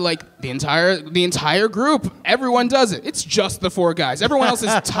out to be like the entire group. Everyone does it. It's just the 4 guys. Everyone else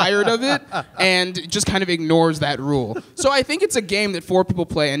is tired of it and just kind of ignores that rule. So I think it's a game that 4 people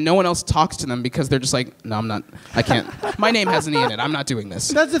play and no one else talks to them because they're just like, no, I'm not. I can't. My name has an E in it. I'm not doing this.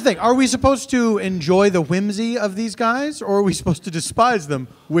 That's the thing. Are we supposed to enjoy the whimsy of these guys, or are we supposed to despise them?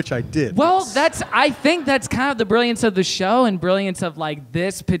 Which I did. Well, I think that's kind of the brilliance of the show and brilliance of like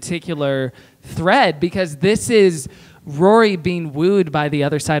this particular thread, because this is Rory being wooed by the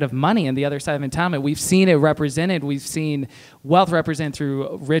other side of money and the other side of entitlement. We've seen it represented. We've seen wealth represented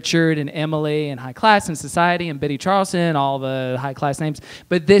through Richard and Emily and High Class and Society and Biddy Charleston, all the high class names.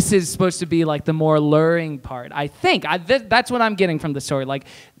 But this is supposed to be like the more luring part. I think that's what I'm getting from the story. Like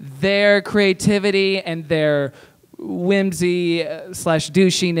their creativity and their whimsy slash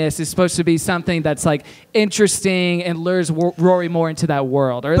douchiness is supposed to be something that's like interesting and lures Rory more into that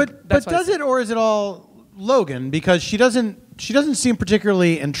world. But does it, or is it all Logan? Because she doesn't seem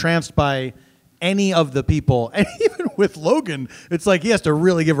particularly entranced by any of the people, and even with Logan, it's like he has to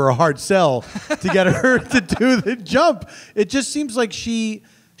really give her a hard sell to get her to do the jump. It just seems like she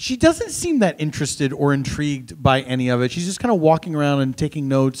doesn't seem that interested or intrigued by any of it. She's just kind of walking around and taking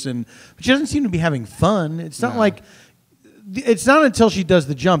notes, but she doesn't seem to be having fun. It's not like it's not until she does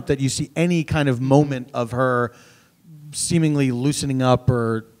the jump that you see any kind of moment of her seemingly loosening up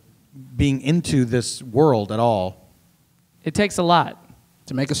or being into this world at all. It takes a lot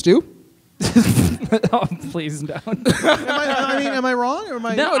to make a stew. Oh, please don't. Am I wrong? Or am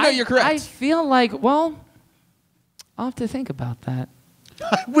I? No, you're correct. I feel like, well, I'll have to think about that.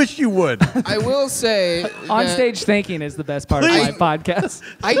 I wish you would. I will say on stage thinking is the best part of my podcast.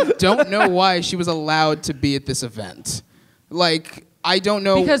 I don't know why she was allowed to be at this event. Like, I don't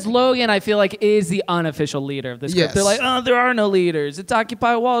know. Because Logan, I feel like, is the unofficial leader of this group. Yes. They're like, oh, there are no leaders. It's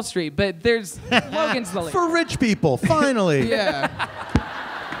Occupy Wall Street. But there's Logan's the leader. For rich people, finally. Yeah.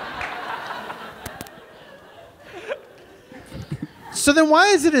 So then why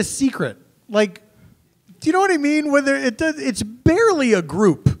is it a secret? Like, do you know what I mean? Whether it's barely a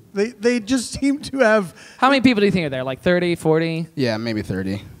group. They just seem to have... How many people do you think are there? Like 30, 40? Yeah, maybe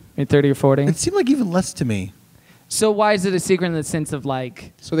 30. Maybe 30 or 40? It seemed like even less to me. So why is it a secret in the sense of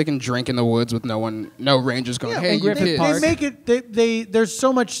like... So they can drink in the woods with no rangers going, hey, you Griffith kids. Park. They make it... There's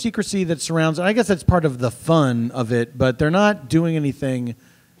so much secrecy that surrounds it. I guess that's part of the fun of it, but they're not doing anything...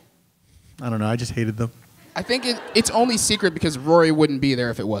 I don't know. I just hated them. I think it's only secret because Rory wouldn't be there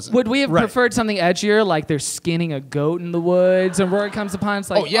if it wasn't. Would we have preferred something edgier, like they're skinning a goat in the woods and Rory comes upon, it's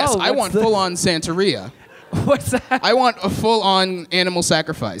like, oh, yes, I want full-on Santeria. What's that? I want a full-on animal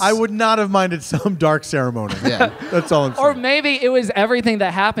sacrifice. I would not have minded some dark ceremony. Yeah. That's all I'm saying. Or maybe it was everything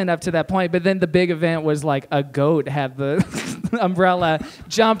that happened up to that point, but then the big event was like a goat had the umbrella,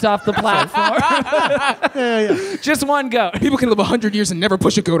 jumped off the platform. Yeah. Just one goat. People can live 100 years and never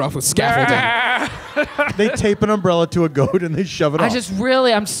push a goat off with scaffolding. They tape an umbrella to a goat and they shove it off.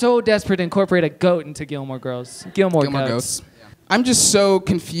 I'm so desperate to incorporate a goat into Gilmore Girls. Gilmore Goats. I'm just so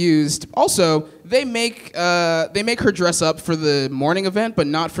confused. Also, they make her dress up for the morning event, but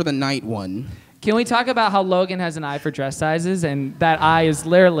not for the night one. Can we talk about how Logan has an eye for dress sizes, and that eye is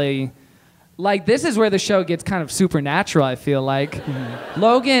literally, like, this is where the show gets kind of supernatural, I feel like.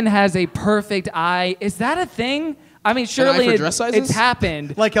 Logan has a perfect eye. Is that a thing? I mean, surely it's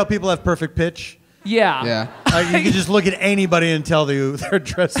happened. Like how people have perfect pitch? Yeah. Yeah. You can just look at anybody and tell their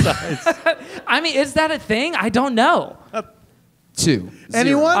dress size. I mean, is that a thing? I don't know. 2.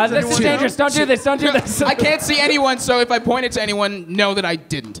 Anyone? This is dangerous. Don't do this. Don't do this. I can't see anyone, so if I point it to anyone, know that I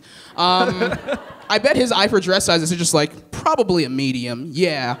didn't. I bet his eye for dress sizes is just like, probably a medium.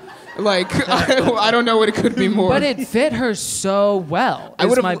 Yeah. Like, I don't know what it could be more. But it fit her so well,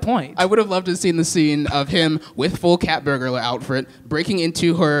 is my point. I would have loved to have seen the scene of him with full cat burglar outfit, breaking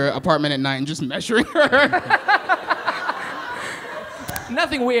into her apartment at night and just measuring her.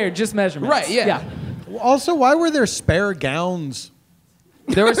 Nothing weird, just measurements. Right, yeah. Also, why were there spare gowns?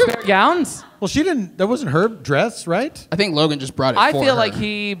 There were spare gowns? Well, that wasn't her dress, right? I think Logan just brought it I for feel her. like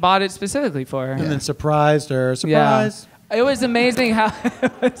he bought it specifically for her. And then surprised her. Surprise. Yeah. It was amazing how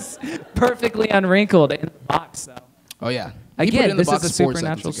it was perfectly unwrinkled in the box, though. Oh, yeah. Again, this is a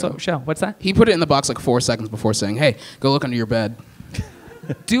supernatural show. What's that? He put it in the box like 4 seconds before saying, hey, go look under your bed.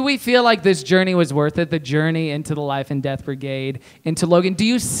 Do we feel like this journey was worth it? The journey into the Life and Death Brigade, into Logan. Do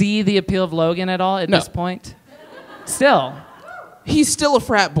you see the appeal of Logan at all at this point? Still. He's still a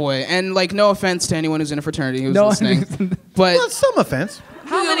frat boy, and like, no offense to anyone who's in a fraternity who's listening, but well, some offense.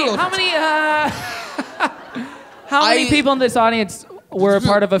 How many people in this audience were a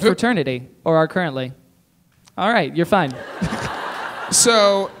part of a fraternity or are currently? All right, you're fine.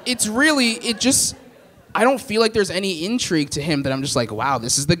 So I don't feel like there's any intrigue to him that I'm just like, wow,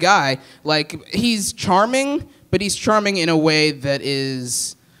 this is the guy. Like, he's charming, but he's charming in a way that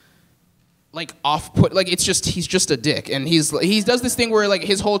is like off-put. Like, he's just a dick, and he does this thing where like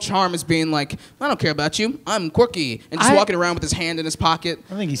his whole charm is being like, I don't care about you, I'm quirky, and just walking around with his hand in his pocket.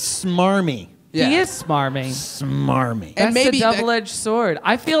 I think he's smarmy. Yeah. He is smarmy. Smarmy. That's a double-edged sword.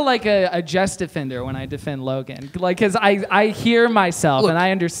 I feel like a just defender when I defend Logan. Like, because I hear myself and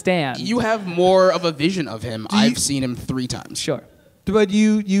I understand. You have more of a vision of him. I've seen him 3 times. Sure. But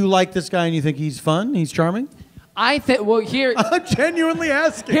you like this guy and you think he's fun? He's charming? I think, well, here... I'm genuinely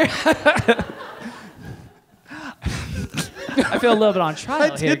asking. I feel a little bit on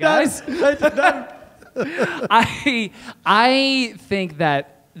trial here, guys. I did not. I think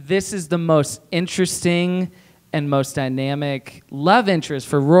that this is the most interesting and most dynamic love interest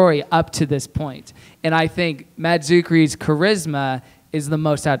for Rory up to this point. And I think Matt Zuckery's charisma is the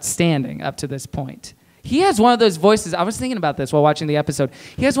most outstanding up to this point. He has one of those voices. I was thinking about this while watching the episode.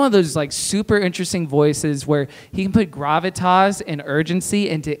 He has one of those like super interesting voices where he can put gravitas and urgency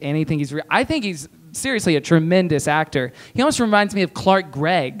into anything I think he's seriously a tremendous actor. He almost reminds me of Clark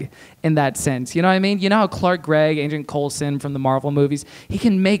Gregg in that sense. You know what I mean? You know how Clark Gregg, Agent Coulson from the Marvel movies, he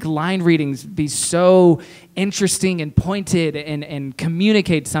can make line readings be so interesting and pointed and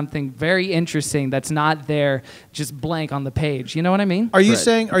communicate something very interesting that's not there just blank on the page. You know what I mean? Are you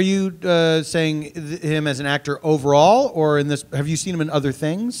saying him as an actor overall, or in this? Have you seen him in other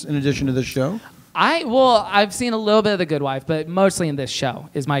things in addition to this show? I've seen a little bit of The Good Wife, but mostly in this show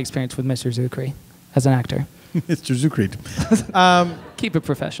is my experience with Mr. Zuckery as an actor. Mr. Zuckery. Keep it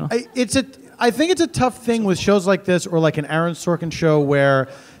professional. I think it's a tough thing with shows like this, or like an Aaron Sorkin show, where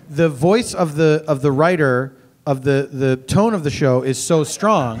the voice of the writer of the tone of the show is so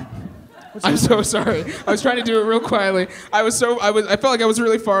strong. I'm so sorry. I was trying to do it real quietly. I felt like I was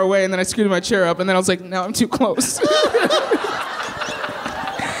really far away, and then I scooted my chair up, and then I was like, now I'm too close.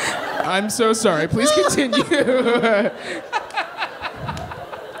 I'm so sorry. Please continue.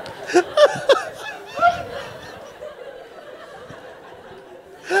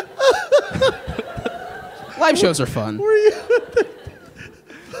 Live shows are fun.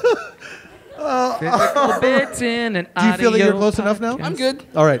 Physical bits in and do you feel that you're close enough now? I'm good.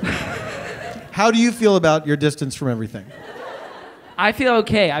 All right. How do you feel about your distance from everything? I feel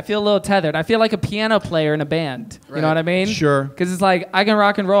okay. I feel a little tethered. I feel like a piano player in a band. Right. You know what I mean? Sure. Because it's like, I can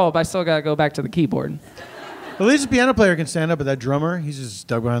rock and roll, but I still got to go back to the keyboard. At least a piano player can stand up, but that drummer, he's just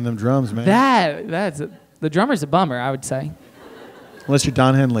stuck behind them drums, man. The drummer's a bummer, I would say. Unless you're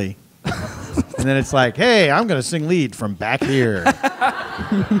Don Henley. And then it's like, hey, I'm going to sing lead from back here.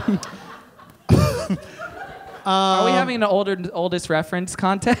 Are we having an oldest reference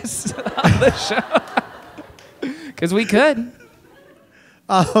contest on the show? Because we could.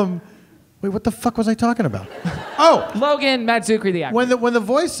 Wait, what the fuck was I talking about? Oh, Logan, Matt Zuckery, the actor. when the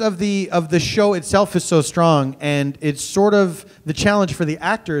voice of the show itself is so strong, and it's sort of the challenge for the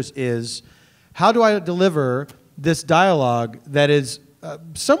actors is, how do I deliver this dialogue that is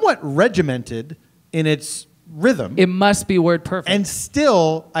somewhat regimented in its rhythm? It must be word perfect. And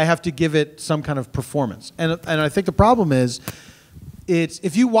still, I have to give it some kind of performance. And I think the problem is, it's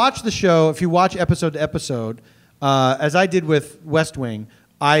if you watch the show, if you watch episode to episode, as I did with West Wing,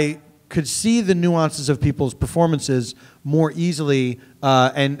 I could see the nuances of people's performances more easily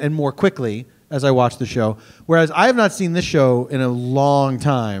and more quickly as I watched the show. Whereas I have not seen this show in a long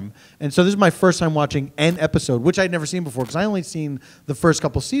time. And so this is my first time watching an episode, which I'd never seen before, because I only seen the first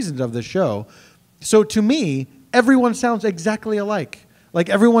couple seasons of this show. So to me, everyone sounds exactly alike. Like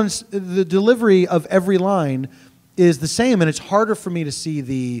the delivery of every line is the same, and it's harder for me to see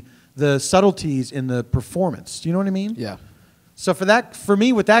the subtleties in the performance. Do you know what I mean? Yeah. So for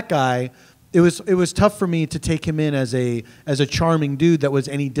me with that guy, it was tough for me to take him in as a charming dude that was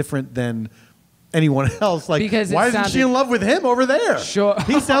any different than anyone else. Like, because why isn't she in love with him over there? Sure.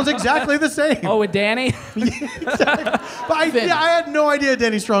 He sounds exactly the same. Oh, with Danny? Exactly. But I had no idea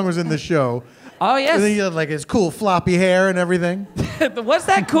Danny Strong was in this show. Oh, yes. And then he had like his cool floppy hair and everything. Was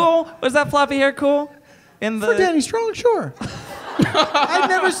that cool? Was that floppy hair cool? For Danny Strong, sure. I'd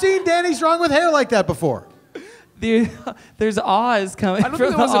never seen Danny Strong with hair like that before. There's Oz coming. I don't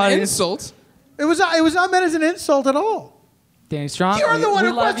think it was an insult. It was not meant as an insult at all. Danny Strong. You're the one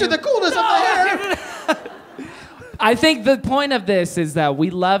who questioned the coolness of the hair. I think the point of this is that we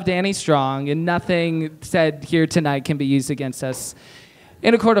love Danny Strong, and nothing said here tonight can be used against us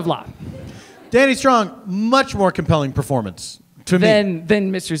in a court of law. Danny Strong, much more compelling performance to me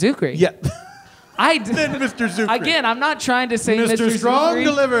than Mr. Zuckery. Yeah. Then Mr. Zuckery. Again, I'm not trying to say Mr. Strong Zuckery.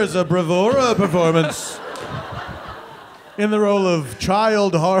 delivers a bravura performance in the role of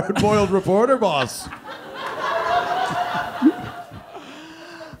child hard-boiled reporter boss.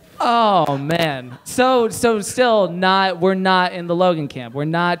 Oh man. So still we're not in the Logan camp. We're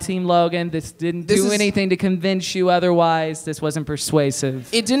not Team Logan. This didn't do anything to convince you otherwise. This wasn't persuasive.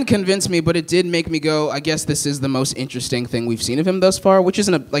 It didn't convince me, but it did make me go, I guess this is the most interesting thing we've seen of him thus far, which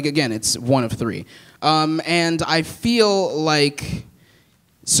isn't again, it's one of three. And I feel like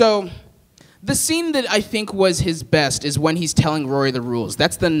the scene that I think was his best is when he's telling Rory the rules.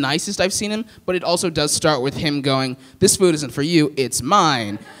 That's the nicest I've seen him, but it also does start with him going, "This food isn't for you, it's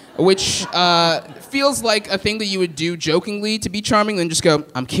mine." Which feels like a thing that you would do jokingly to be charming, then just go,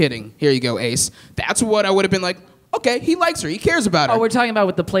 "I'm kidding. Here you go, Ace." That's what I would have been like, okay, he likes her. He cares about her. Oh, we're talking about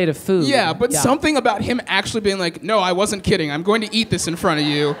with the plate of food. Yeah, but something about him actually being like, "No, I wasn't kidding. I'm going to eat this in front of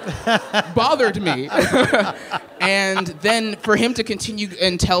you," bothered me. And then for him to continue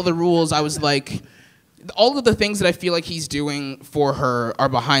and tell the rules, I was like, all of the things that I feel like he's doing for her are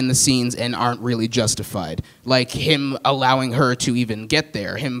behind the scenes and aren't really justified. Like him allowing her to even get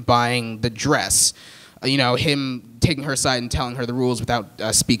there, him buying the dress, him taking her side and telling her the rules without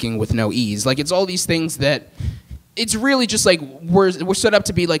speaking with no ease. Like, it's all these things that it's really just like we're set up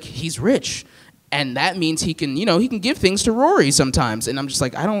to be like, he's rich, and that means he can give things to Rory sometimes, and I'm just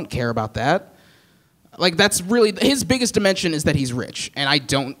like, I don't care about that. Like, that's really his biggest dimension, is that he's rich, and I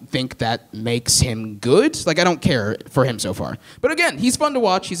don't think that makes him good. Like, I don't care for him so far. But again, he's fun to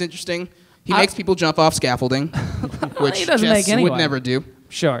watch. He's interesting. He makes people jump off scaffolding, which he doesn't Jess make anyone. would never do.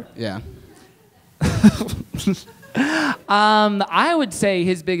 Sure. Yeah. I would say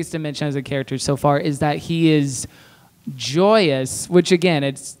his biggest dimension as a character so far is that he is joyous, which again,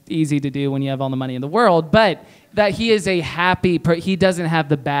 it's easy to do when you have all the money in the world, but that he is a happy, he doesn't have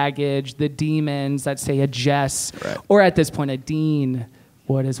the baggage, the demons that say a Jess, or at this point a Dean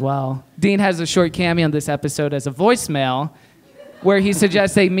would as well. Dean has a short cameo in this episode as a voicemail where he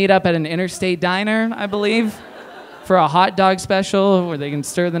suggests they meet up at an interstate diner, I believe, for a hot dog special where they can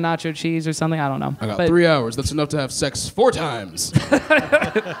stir the nacho cheese or something. I don't know. I got 3 hours. That's enough to have sex 4 times.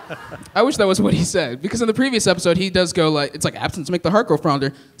 I wish that was what he said, because in the previous episode he does go like, it's like absence make the heart grow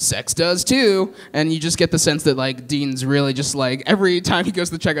fonder. Sex does too, and you just get the sense that like Dean's really just like every time he goes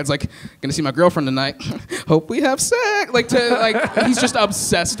to the checkout, it's like, gonna see my girlfriend tonight. Hope we have sex. He's just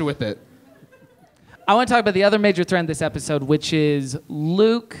obsessed with it. I want to talk about the other major thread in this episode, which is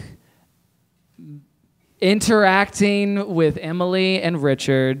Luke interacting with Emily and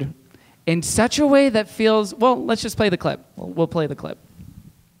Richard in such a way that feels, well, let's just play the clip. We'll play the clip.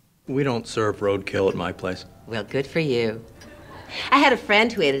 We don't serve roadkill at my place. Well, good for you. I had a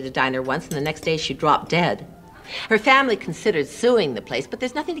friend who ate at a diner once, and the next day she dropped dead. Her family considered suing the place, but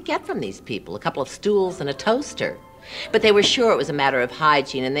there's nothing to get from these people, a couple of stools and a toaster. But they were sure it was a matter of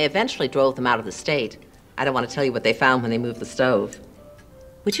hygiene, and they eventually drove them out of the state. I don't want to tell you what they found when they moved the stove.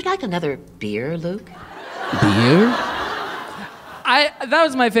 Would you like another beer, Luke? Beer? That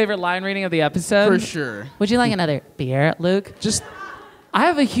was my favorite line reading of the episode. For sure. Would you like another beer, Luke? I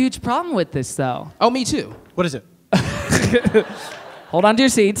have a huge problem with this, though. Oh, me too. What is it? Hold on to your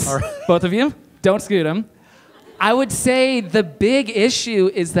seats, All right. both of you. Don't scoot them. I would say the big issue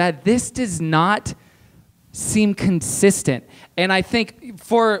is that this does not seem consistent. And I think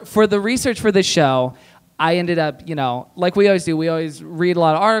for the research for this show, I ended up, like we always do, we always read a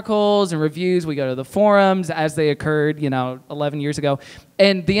lot of articles and reviews. We go to the forums as they occurred, 11 years ago.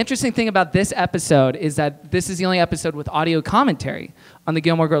 And the interesting thing about this episode is that this is the only episode with audio commentary on the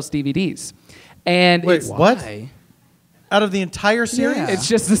Gilmore Girls DVDs. And Wait, what? Out of the entire series? Yeah. It's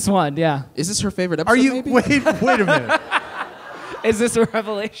just this one, yeah. Is this her favorite episode? Are you? Maybe? Wait a minute. Is this a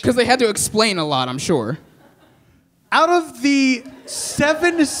revelation? Because they had to explain a lot, I'm sure. Out of the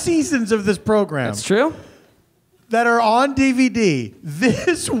 7 seasons of this program, That's true. that are on DVD,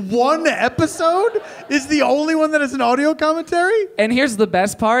 this one episode is the only one that has an audio commentary? And here's the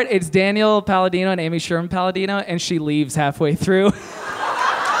best part. It's Daniel Palladino and Amy Sherman Palladino, and she leaves halfway through.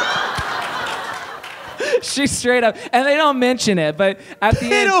 She's straight up, and they don't mention it, but at the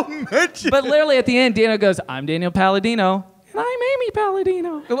end, They don't mention but it. literally at the end, Daniel goes, "I'm Daniel Palladino, and I'm Amy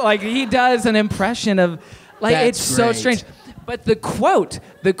Palladino." Like he does an impression of, like That's it's so great. strange. But the quote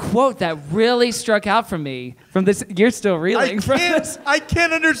that really struck out for me from this, you're still reeling from this. I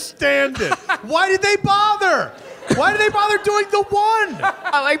can't understand it. Why did they bother? Why did they bother doing the one?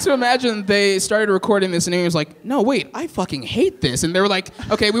 I like to imagine they started recording this and Amy was like, no, wait, I fucking hate this. And they were like,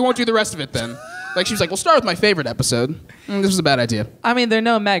 okay, we won't do the rest of it then. Like, she was like, we'll start with my favorite episode. This was a bad idea. I mean, they're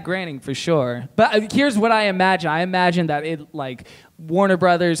no Matt Groening for sure. But here's what I imagine. I imagine that it, like, Warner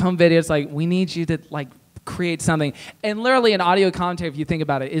Brothers, home videos, like, we need you to, like, create something. And literally an audio commentary, if you think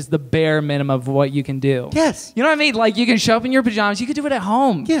about it, is the bare minimum of what you can do. Yes. You know what I mean? Like, you can show up in your pajamas. You could do it at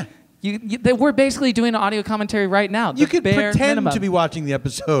home. Yeah. We're basically doing an audio commentary right now. You could bare pretend minimum. to be watching the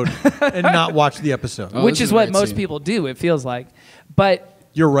episode and not watch the episode. Oh, which this is is a what great most scene. people do, it feels like. But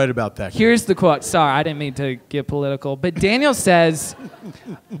You're right about that. here's the quote. Sorry, I didn't mean to get political. But Daniel says,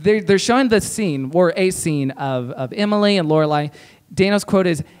 they're showing the scene, or a scene of Emily and Lorelai. Daniel's quote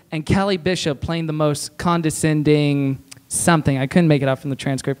is, and Kelly Bishop playing the most condescending something. I couldn't make it out from the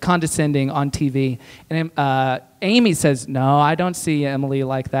transcript. Condescending on TV. And Amy says, no, I don't see Emily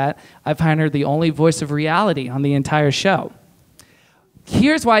like that. I find her the only voice of reality on the entire show.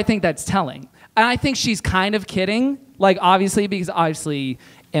 Here's why I think that's telling. And I think she's kind of kidding, like obviously, because obviously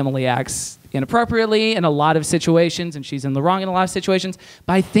Emily acts inappropriately in a lot of situations and she's in the wrong in a lot of situations.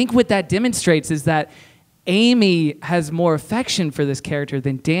 But I think what that demonstrates is that Amy has more affection for this character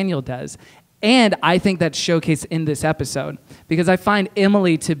than Daniel does. And I think that's showcased in this episode because I find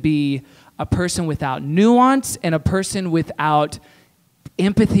Emily to be a person without nuance and a person without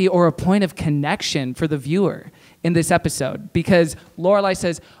empathy or a point of connection for the viewer in this episode. Because Lorelai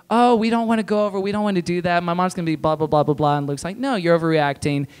says, oh, we don't want to go over, we don't want to do that. My mom's going to be blah, blah, blah, blah, blah. And Luke's like, no, you're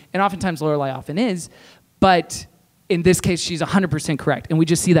overreacting. And oftentimes Lorelai often is. But in this case, she's 100% correct. And we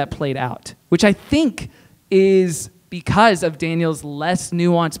just see that played out, which I think is because of Daniel's less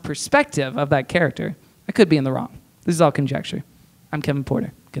nuanced perspective of that character. I could be in the wrong. This is all conjecture. I'm Kevin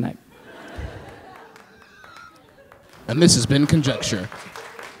Porter. Good night. And this has been Conjecture.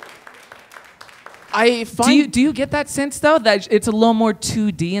 I find... Do you get that sense, though, that it's a little more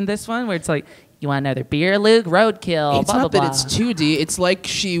 2D in this one, where it's like, you want another beer, Luke? Roadkill, It's blah, not blah, that blah. it's 2D. It's like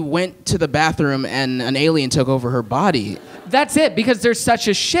she went to the bathroom and an alien took over her body. That's it, because there's such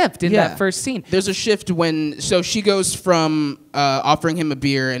a shift in that first scene. There's a shift when... So she goes from offering him a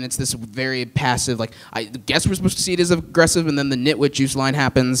beer, and it's this very passive, like, I guess we're supposed to see it as aggressive, and then the nitwit juice line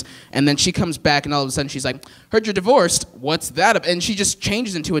happens, and then she comes back, and all of a sudden she's like, heard you're divorced. What's that? And she just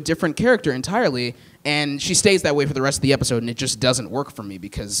changes into a different character entirely, and she stays that way for the rest of the episode, and it just doesn't work for me,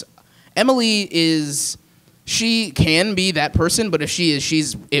 because Emily is... She can be that person, but if she is,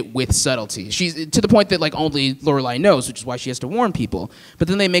 she's it with subtlety. She's to the point that like only Lorelai knows, which is why she has to warn people. But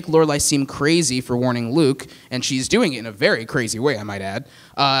then they make Lorelai seem crazy for warning Luke, and she's doing it in a very crazy way, I might add.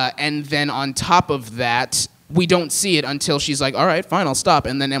 And then on top of that, we don't see it until she's like, all right, fine, I'll stop.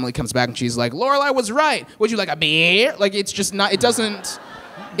 And then Emily comes back and she's like, Lorelai was right. Would you like a beer? Like it's just not. It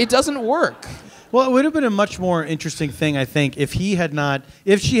doesn't work. Well, it would have been a much more interesting thing, I think, if Emily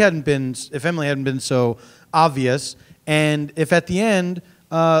hadn't been so obvious, and if at the end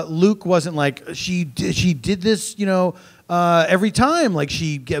Luke wasn't like she did this, every time, like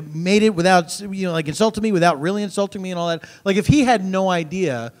she made it without, like insulted me without really insulting me and all that. Like if he had no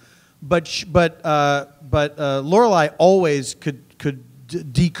idea, but Lorelai always could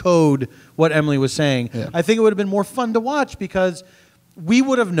decode what Emily was saying. Yeah. I think it would have been more fun to watch because we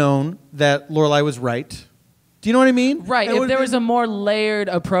would have known that Lorelai was right. Do you know what I mean? Right. If there was a more layered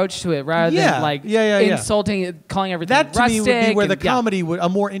approach to it, rather than like insulting, calling everything that to rustic, me would be where the and- comedy would, a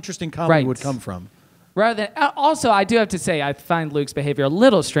more interesting comedy Right. would come from. Rather than, also, I do have to say, I find Luke's behavior a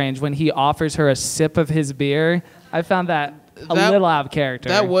little strange when he offers her a sip of his beer. I found that a little out of character.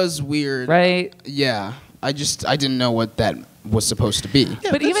 That was weird. Right? Yeah. I didn't know what that was supposed to be.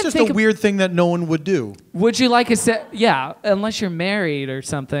 Yeah, but even just a weird thing that no one would do. Would you like a sip? Yeah, unless you're married or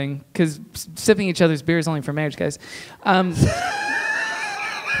something, because sipping each other's beer is only for marriage, guys. I've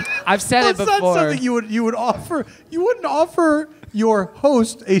said it before. That's not something you would offer. You wouldn't offer your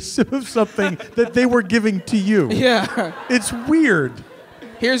host a sip of something that they were giving to you. Yeah. It's weird.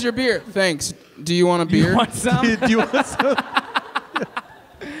 Here's your beer. Thanks. Do you want a beer? You want some? Do you want some?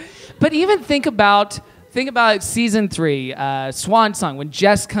 But even think about season 3, Swan Song, when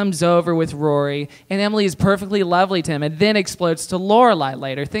Jess comes over with Rory and Emily is perfectly lovely to him and then explodes to Lorelai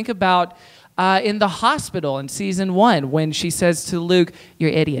later. Think about in the hospital in season 1 when she says to Luke, "You're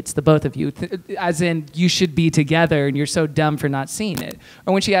idiots, the both of you," as in you should be together and you're so dumb for not seeing it.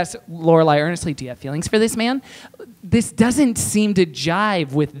 Or when she asks Lorelai earnestly, "Do you have feelings for this man?" This doesn't seem to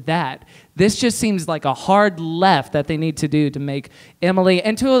jive with that. This just seems like a hard left that they need to do to make Emily,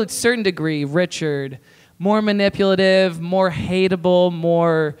 and to a certain degree, Richard, more manipulative, more hateable,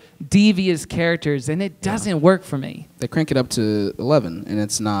 more devious characters, and it doesn't work for me. They crank it up to 11, and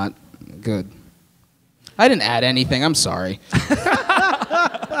it's not good. I didn't add anything. I'm sorry.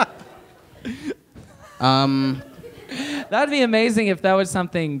 That'd be amazing if that was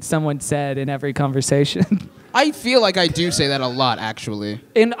something someone said in every conversation. I feel like I do say that a lot, actually.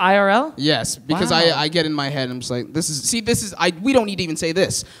 In IRL? Yes, because Wow. I get in my head and I'm just like, we don't need to even say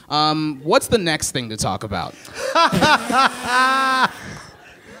this. What's the next thing to talk about?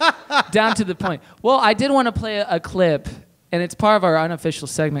 Down to the point. Well, I did want to play a clip, and it's part of our unofficial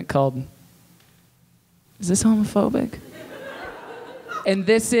segment called, "Is this homophobic?" And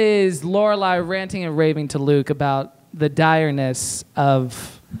this is Lorelai ranting and raving to Luke about the direness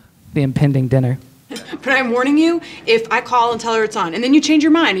of the impending dinner. But I'm warning you, if I call and tell her it's on, and then you change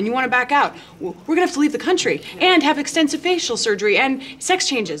your mind and you want to back out, we're gonna have to leave the country and have extensive facial surgery and sex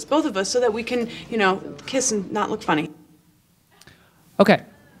changes, both of us, so that we can, kiss and not look funny. Okay.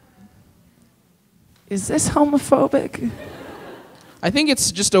 Is this homophobic? I think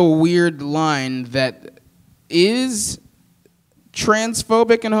it's just a weird line that is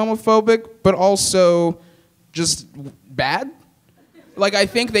transphobic and homophobic, but also just bad. Like, I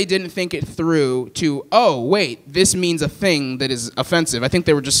think they didn't think it through to, oh, wait, this means a thing that is offensive. I think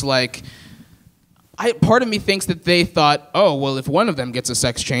they were just like, part of me thinks that they thought, oh, well, if one of them gets a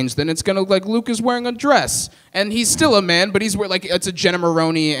sex change, then it's going to look like Luke is wearing a dress. And he's still a man, but he's like, it's a Jenna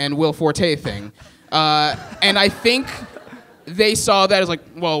Maroney and Will Forte thing. And I think they saw that as like,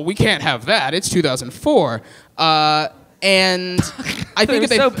 well, we can't have that. It's 2004. And I think they were if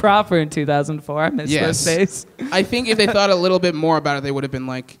they so proper in 2004. I miss those days. I think if they thought a little bit more about it, they would have been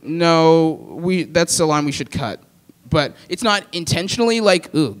like, no, that's a line we should cut. But it's not intentionally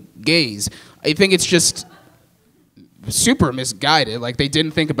like, ooh, gays. I think it's just super misguided. Like, they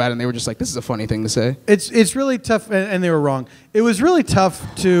didn't think about it, and they were just like, this is a funny thing to say. It's really tough, and they were wrong. It was really tough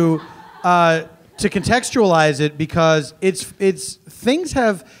to contextualize it because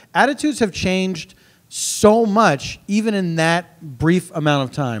attitudes have changed so much, even in that brief amount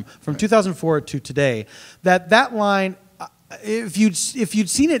of time, from 2004 to today, that line, if you'd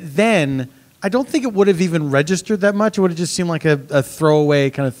seen it then, I don't think it would have even registered that much. It would have just seemed like a throwaway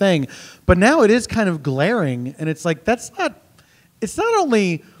kind of thing. But now it is kind of glaring, and it's like, it's not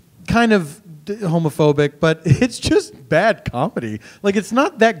only kind of homophobic, but it's just bad comedy. Like, it's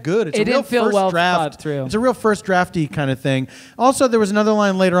not that good. It's it a real didn't feel first well draft. thought through. It's a real first drafty kind of thing. Also, there was another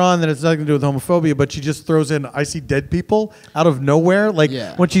line later on that has nothing to do with homophobia, but she just throws in, "I see dead people" out of nowhere. Like,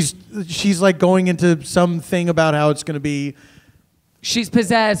 when she's like going into something about how it's going to be. She's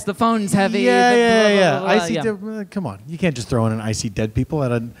possessed. The phone's heavy. Yeah. I see. Come on, you can't just throw in an "I see dead people."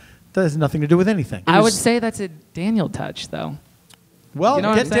 That has nothing to do with anything. I would say that's a Daniel touch, though. Well, you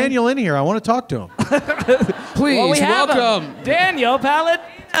know get Daniel in here. I want to talk to him. Please, welcome. Daniel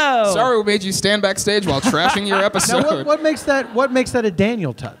Palladino. Sorry we made you stand backstage while trashing your episode. Now, what makes that a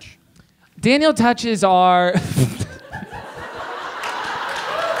Daniel touch? Daniel touches are...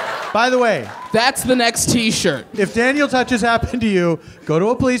 By the way, that's the next T-shirt. If Daniel touches happen to you, go to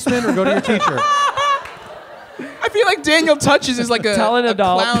a policeman or go to your teacher. I feel like Daniel Touches is like a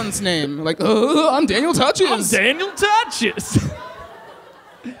clown's name. Like, I'm Daniel Touches. I'm Daniel Touches.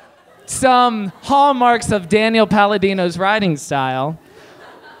 Some hallmarks of Daniel Palladino's writing style.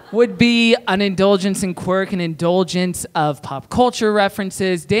 would be an indulgence in quirk, an indulgence of pop culture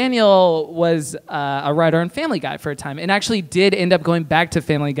references. Daniel was a writer on Family Guy for a time and actually did end up going back to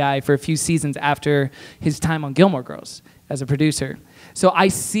Family Guy for a few seasons after his time on Gilmore Girls as a producer. So I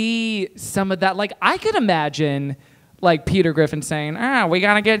see some of that. Like, I could imagine like Peter Griffin saying, we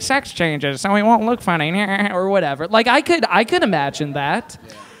got to get sex changes so we won't look funny or whatever. Like, I could imagine that.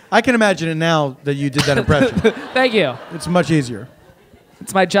 Yeah. I can imagine it now that you did that impression. Thank you. It's much easier.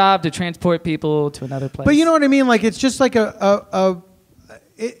 It's my job to transport people to another place. But you know what I mean? Like, it's just like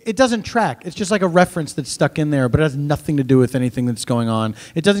it doesn't track. It's just like a reference that's stuck in there, but it has nothing to do with anything that's going on.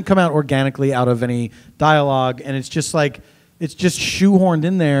 It doesn't come out organically out of any dialogue, and it's just like, it's just shoehorned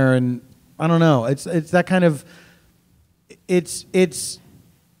in there, and I don't know. It's that kind of, it's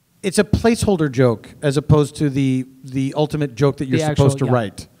a placeholder joke as opposed to the ultimate joke that you're supposed to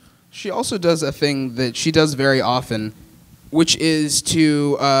write. She also does a thing that she does very often, which is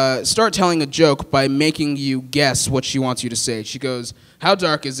to start telling a joke by making you guess what she wants you to say. She goes, "How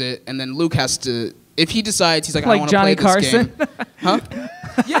dark is it?" And then Luke has to, if he decides, he's like, "I don't want to play this game." Huh?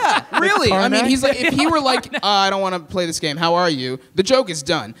 Yeah, really. I mean, he's like, if he were like, "I don't want to play this game. How are you?" The joke is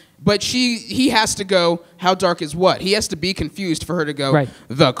done. But he has to go, "How dark is what?" He has to be confused for her to go,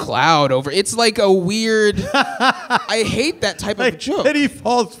 "The cloud over." It's like a weird, I hate that type of joke. And he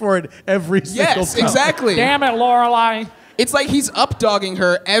falls for it every single time. Yes, exactly. Damn it, Lorelai. It's like he's up-dogging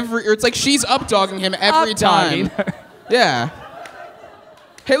her or it's like she's up-dogging him every time. Yeah.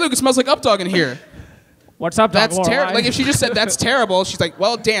 Hey, Luke, it smells like up-dog in here. What's up, That's Lorelai? terrible. Like, if she just said, "That's terrible," she's like,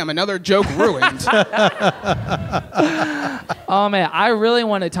 "Well, damn, another joke ruined." Oh, man, I really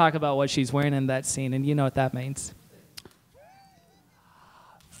want to talk about what she's wearing in that scene, and you know what that means.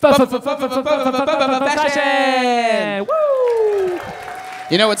 Fashion! Woo!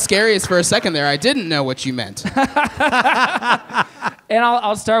 You know what's scary is for a second there, I didn't know what you meant. And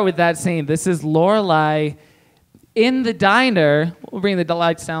I'll start with that scene. This is Lorelai in the diner. We'll bring the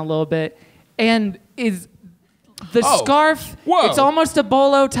lights down a little bit. And is the scarf, it's almost a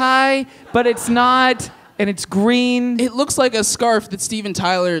bolo tie, but it's not, and it's green. It looks like a scarf that Steven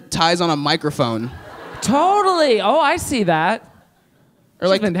Tyler ties on a microphone. Totally. Oh, I see that. Or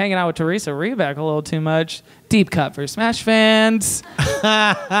She's been hanging out with Teresa Rebeck a little too much. Deep cut for Smash fans.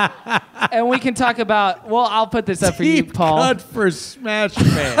 And we can talk about, well, I'll put this up for you, Paul. Deep cut for Smash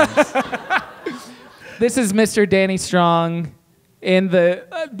fans. This is Mr. Danny Strong in the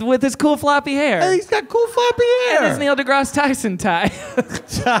with his cool floppy hair. Hey, he's got cool floppy hair. And his Neil deGrasse Tyson tie.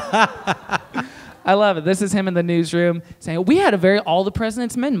 I love it. This is him in the newsroom saying, "We had a very All the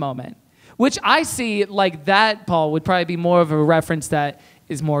President's Men moment." Which I see, like that, Paul, would probably be more of a reference that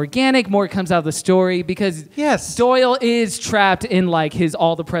is more organic, more comes out of the story, because Doyle is trapped in like his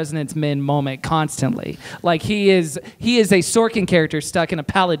All the President's Men moment constantly. Like he is a Sorkin character stuck in a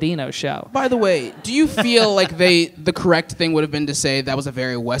Palladino show. By the way, do you feel like the correct thing would have been to say that was a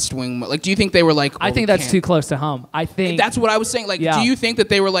very West Wing, like, do you think they were like, I think that's too close to home. I think that's what I was saying. Like, do you think that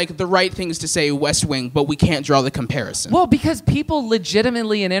they were like, the right thing is to say West Wing, but we can't draw the comparison? Well, because people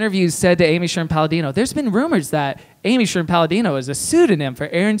legitimately in interviews said to Amy Sherman Palladino, there's been rumors that Amy Sherman Palladino is a pseudonym for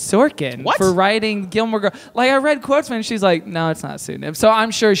Aaron Sorkin for writing Gilmore Girls. Like, I read quotes from her and she's like, no, it's not a pseudonym. So I'm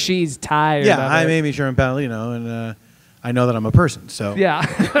sure she's tired of I'm it. Amy Sherman Palladino, and I know that I'm a person, so. Yeah.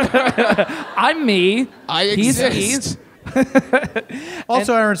 I'm me. I exist.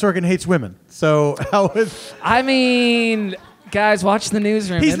 Also, Aaron Sorkin hates women, so how is... I mean, guys, watch the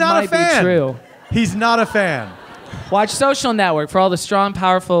newsroom. He's not a fan. Be true. He's not a fan. Watch Social Network for all the strong,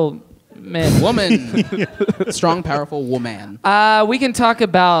 powerful men. Woman. Strong, powerful woman. We can talk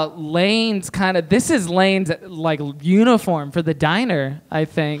about Lane's this is Lane's like uniform for the diner, I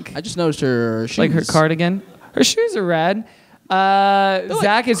think. I just noticed her shoes. Like her cardigan. Her shoes are rad.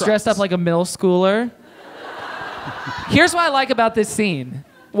 Zach is dressed up like a middle schooler. Here's what I like about this scene.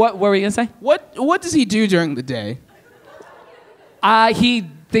 What were we gonna say? What does he do during the day? He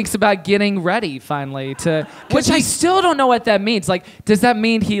thinks about getting ready finally which I still don't know what that means. Like, does that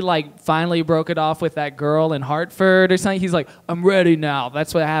mean he like finally broke it off with that girl in Hartford or something? He's like, I'm ready now.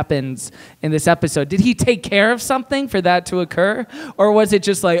 That's what happens in this episode. Did he take care of something for that to occur? Or was it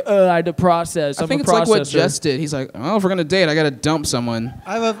just like, I had to process? I think it's like what Jess did. He's like, oh, if we're gonna date, I gotta dump someone.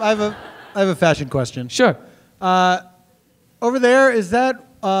 I have a fashion question. Sure. Over there, is that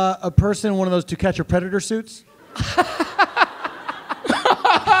a person in one of those To Catch a Predator suits?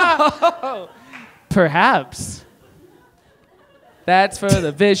 Perhaps. That's for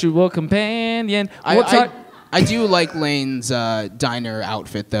the visual companion. I do like Lane's diner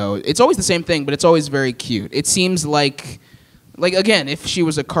outfit, though. It's always the same thing, but it's always very cute. It seems like again, if she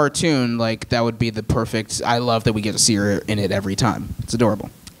was a cartoon, like that would be the perfect. I love that we get to see her in it every time. It's adorable.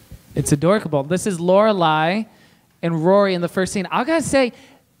 It's adorable. This is Lorelai and Rory in the first scene. I gotta say,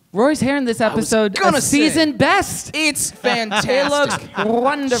 Rory's hair in this episode a season best. It's fantastic. It looks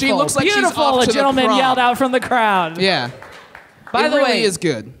wonderful. She looks like beautiful. she's off to A gentleman the prom. yelled out from the crowd. Yeah. By the really way, is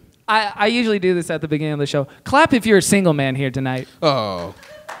good. I usually do this at the beginning of the show. Clap if you're a single man here tonight. Oh.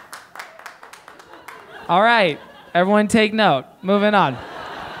 All right, everyone, take note. Moving on.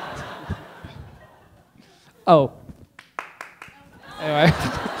 Oh. Anyway.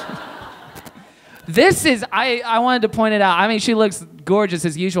 This is, I wanted to point it out. I mean, she looks gorgeous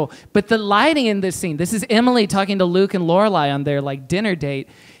as usual, but the lighting in this scene, this is Emily talking to Luke and Lorelai on their like dinner date.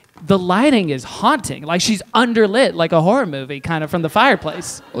 The lighting is haunting. Like she's underlit like a horror movie kind of from the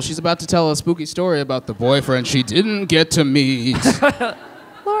fireplace. Well, she's about to tell a spooky story about the boyfriend she didn't get to meet.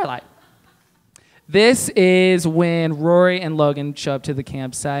 Lorelai. This is when Rory and Logan show up to the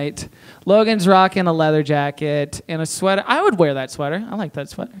campsite. Logan's rocking a leather jacket and a sweater. I would wear that sweater. I like that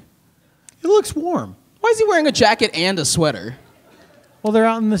sweater. It looks warm. Why is he wearing a jacket and a sweater? Well, they're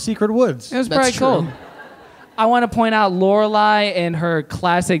out in the secret woods. It was probably cold. I want to point out Lorelai and her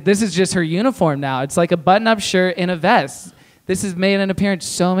classic. This is just her uniform now. It's like a button-up shirt and a vest. This has made an appearance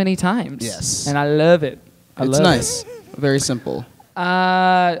so many times. Yes. And I love it. It's nice. Very simple.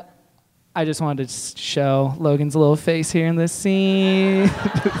 I just wanted to show Logan's little face here in this scene.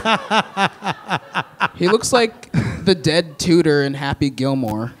 He looks like the dead tutor in Happy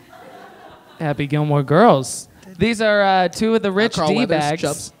Gilmore. Happy Gilmore Girls. These are two of the rich Carl Weathers, D-bags.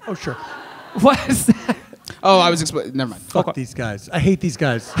 Chubbs. Oh, sure. What is that? Oh, I was explaining. Never mind. Fuck these guys. I hate these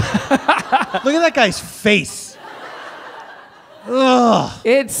guys. Look at that guy's face. Ugh.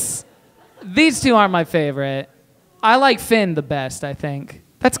 These two aren't my favorite. I like Finn the best, I think.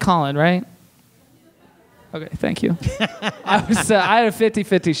 That's Colin, right? Okay, thank you. I had a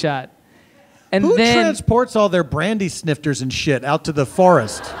 50-50 shot. And Who then transports all their brandy snifters and shit out to the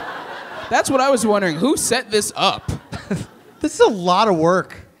forest? That's what I was wondering. Who set this up? This is a lot of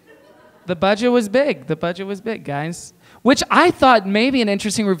work. the budget was big. The budget was big, guys. Which I thought maybe an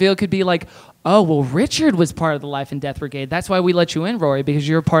interesting reveal could be like, oh, well, Richard was part of the Life and Death Brigade. That's why we let you in, Rory, because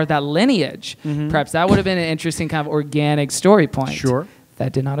you're part of that lineage. Mm-hmm. Perhaps that would have been an interesting kind of organic story point. Sure.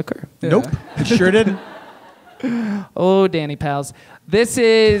 That did not occur. Nope. It sure didn't. Oh, Danny pals. This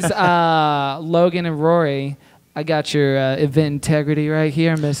is Logan and Rory. I got your event integrity right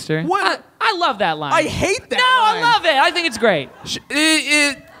here, mister. What? I love that line. I hate that line. I love it. I think it's great.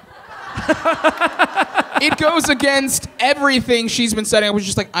 It goes against everything she's been setting up. Which is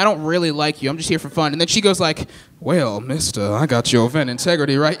just like, I don't really like you. I'm just here for fun. And then she goes like, well, mister, I got your event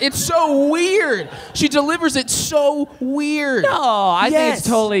integrity right. It's so weird. She delivers it so weird. No, I think it's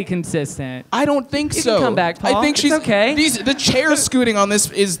totally consistent. I don't think so. You can come back, Paul. I think It's she's okay. The chair scooting on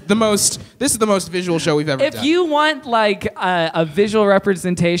this is the most visual show we've ever done. If you want like a visual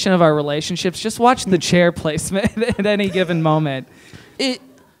representation of our relationships, just watch the chair placement at any given moment.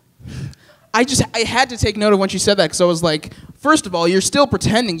 I had to take note of when she said that because I was like, first of all, you're still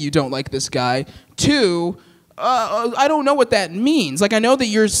pretending you don't like this guy. Two, I don't know what that means. Like, I know that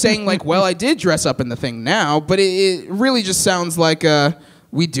you're saying like, well, I did dress up in the thing now, but it really just sounds like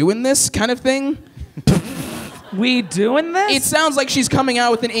we doing this kind of thing. We doing this? It sounds like she's coming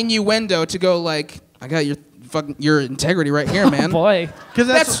out with an innuendo to go like, I got your integrity right here, man. Oh boy,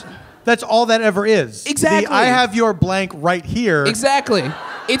 because that's all that ever is. Exactly. I have your blank right here. Exactly.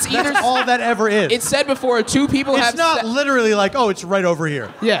 It's either That's all that ever is. It's said before two people have. It's not literally like, oh, it's right over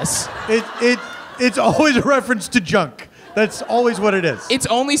here. Yes. It's always a reference to junk. That's always what it is. It's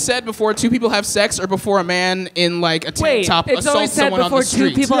only said before two people have sex or before a man in like a tank top it's only assaults said someone on before the street.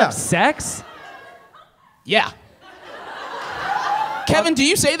 two people have sex? Yeah. Kevin, do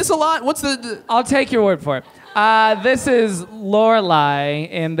you say this a lot? What's the... I'll take your word for it. This is Lorelai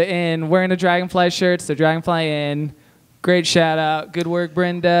in the inn wearing a Dragonfly shirt. It's the Dragonfly Inn. Great shout out. Good work,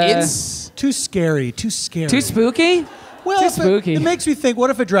 Brenda. It's too scary. Too scary. Too spooky? Well, too spooky. It makes me think, what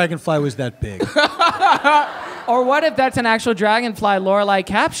if a dragonfly was that big? Or what if that's an actual Dragonfly Lorelai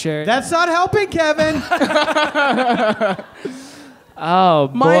capture? That's not helping, Kevin. Oh,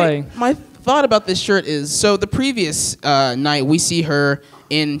 boy. My thought about this shirt is, so the previous night we see her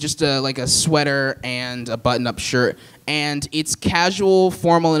in just like a sweater and a button-up shirt, and it's casual,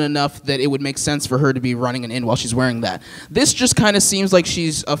 formal enough that it would make sense for her to be running an inn while she's wearing that. This just kind of seems like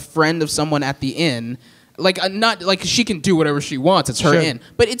she's a friend of someone at the inn. Like, not like she can do whatever she wants. It's her inn.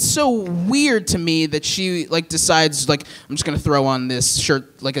 But it's so weird to me that she like decides like, I'm just gonna throw on this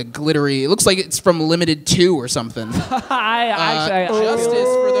shirt like a glittery. It looks like it's from Limited 2 or something. Justice for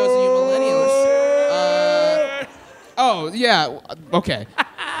those of you millennials. Oh yeah, okay.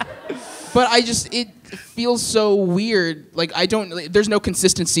 But feels so weird. Like there's no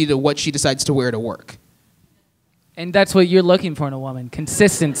consistency to what she decides to wear to work. And that's what you're looking for in a woman,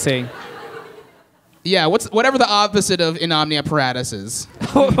 consistency. Yeah, whatever the opposite of in apparatus is.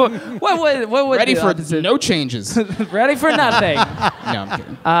 what would Ready the for opposite? no changes. Ready for nothing. No, I'm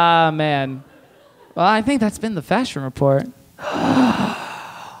kidding. Man. Well, I think that's been the fashion report.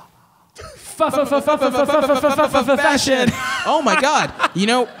 Fashion. Oh my God! You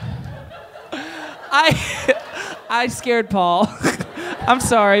know, I scared Paul. I'm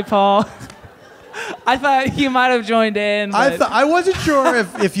sorry, Paul. I thought you might have joined in. I wasn't sure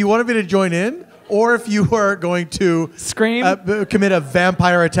if you wanted me to join in or if you were going to scream, commit a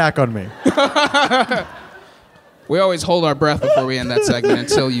vampire attack on me. We always hold our breath before we end that segment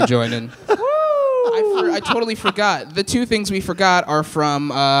until you join in. I totally forgot. The two things we forgot are from.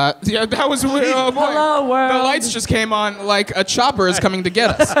 Yeah, that was weird. Oh boy. Hello, world. The lights just came on like a chopper is coming to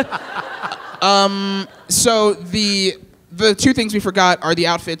get us. So the two things we forgot are the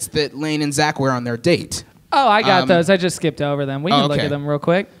outfits that Lane and Zach wear on their date. Oh, I got those. I just skipped over them. We can look at them real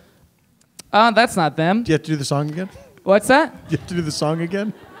quick. Oh, that's not them. Do you have to do the song again? What's that? Do you have to do the song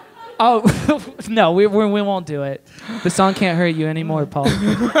again? Oh, no, we won't do it. The song can't hurt you anymore, Paul.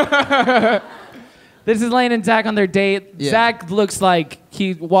 This is Lane and Zach on their date. Yeah. Zach looks like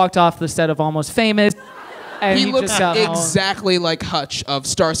he walked off the set of Almost Famous. And he looks just got exactly like Hutch of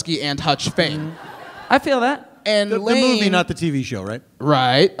Starsky and Hutch fame. I feel that. And the movie, not the TV show, right?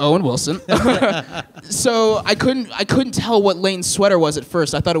 Right, Owen Wilson. So I couldn't tell what Lane's sweater was at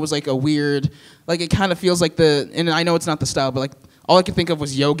first. I thought it was like a weird, like it kind of feels like and I know it's not the style, but like all I could think of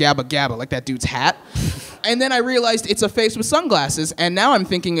was Yo Gabba Gabba, like that dude's hat. And then I realized it's a face with sunglasses, and now I'm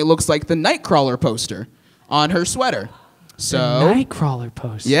thinking it looks like the Nightcrawler poster on her sweater. So the Nightcrawler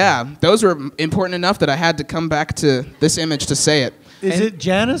poster. Yeah, those were important enough that I had to come back to this image to say it. Is it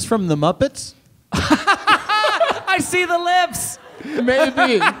Janice from the Muppets? I see the lips.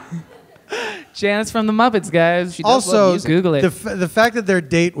 Maybe. Janice from the Muppets, guys. She does love music. Google it. The fact that their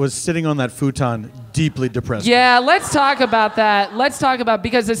date was sitting on that futon deeply depressed me. Yeah, let's talk about that. Let's talk about,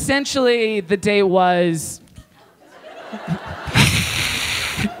 because essentially the date was...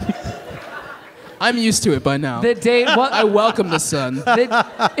 I'm used to it by now. The date... I welcome the sun.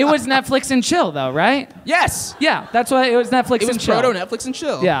 It was Netflix and chill, though, right? Yes. Yeah, that's why it was Netflix and chill. It was proto Netflix and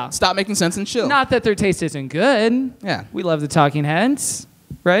chill. Yeah. Stop making sense and chill. Not that their taste isn't good. Yeah. We love the Talking Heads,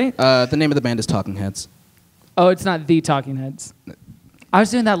 right? The name of the band is Talking Heads. Oh, it's not the Talking Heads. I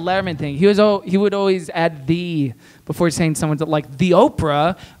was doing that Letterman thing. He would always add the before saying someone's like the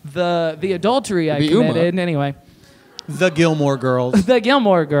Oprah, the adultery I committed. Anyway, the Gilmore Girls. The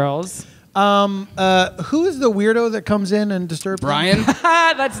Gilmore Girls. Who is the weirdo that comes in and disturbs Brian?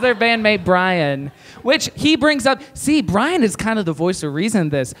 That's their bandmate Brian, which he brings up. See, Brian is kind of the voice of reason in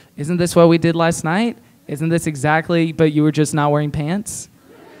this. Isn't this what we did last night? Isn't this exactly, but you were just not wearing pants?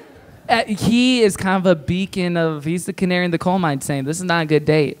 He is kind of a beacon of, he's the canary in the coal mine saying, this is not a good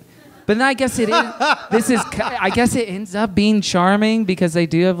date. But then I guess I guess it ends up being charming because they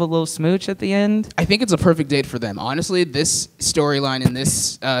do have a little smooch at the end. I think it's a perfect date for them. Honestly, this storyline in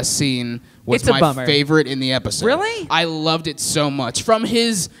this scene was my favorite in the episode. Really? I loved it so much. From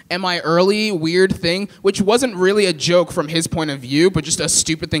his "Am I early?" weird thing, which wasn't really a joke from his point of view, but just a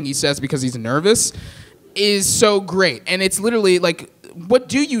stupid thing he says because he's nervous, is so great. And it's literally like, what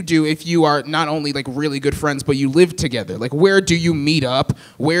do you do if you are not only like really good friends, but you live together? Like, where do you meet up?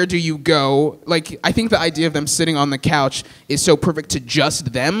 Where do you go? Like, I think the idea of them sitting on the couch is so perfect to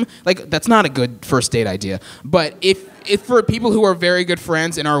just them. Like, that's not a good first date idea. But if for people who are very good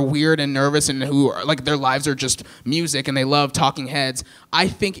friends and are weird and nervous and who are, like, their lives are just music and they love Talking Heads, I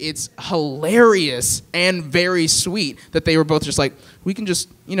think it's hilarious and very sweet that they were both just like, we can just,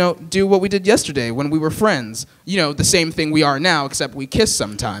 do what we did yesterday when we were friends. The same thing we are now, except we kiss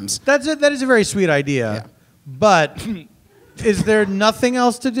sometimes. That is a very sweet idea. Yeah. But is there nothing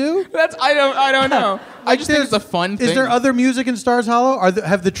else to do? I don't know. I just think it's a fun thing. Is there other music in Stars Hollow?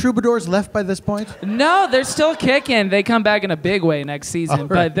 Have the Troubadours left by this point? No, they're still kicking. They come back in a big way next season,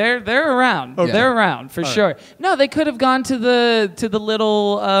 but they're around. Okay. They're around for sure. No, they could have gone to the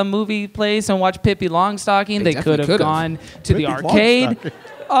little movie place and watched Pippi Longstocking. They could have gone to the arcade.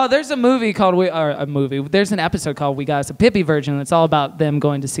 Oh, there's a movie called There's an episode called We Got Us a Pippi Virgin. It's all about them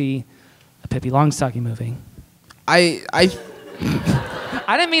going to see a Pippi Longstocking movie. I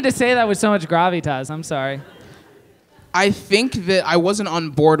didn't mean to say that with so much gravitas. I'm sorry. I think that I wasn't on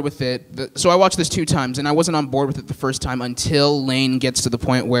board with it. So I watched this 2 times, and I wasn't on board with it the first time until Lane gets to the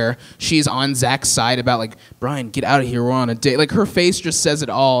point where she's on Zach's side about, like, Brian, get out of here. We're on a date. Like, her face just says it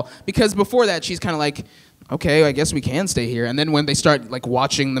all. Because before that, she's kind of like, okay, I guess we can stay here. And then when they start like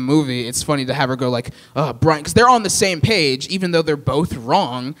watching the movie, it's funny to have her go like, oh, Brian, because they're on the same page, even though they're both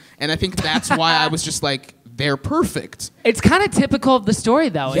wrong. And I think that's why I was just like, they're perfect. It's kind of typical of the story,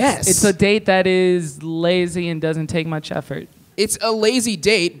 though. Yes. It's a date that is lazy and doesn't take much effort. It's a lazy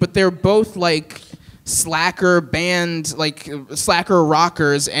date, but they're both like slacker rockers,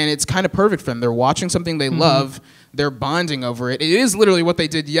 and it's kind of perfect for them. They're watching something they love. They're bonding over it. It is literally what they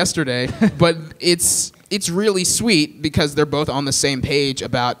did yesterday, but it's really sweet because they're both on the same page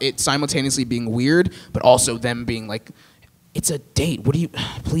about it simultaneously being weird, but also them being like, it's a date. What do you,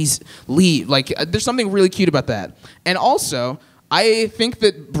 please leave. Like, there's something really cute about that. And also, I think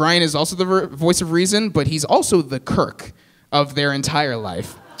that Brian is also the voice of reason, but he's also the Kirk of their entire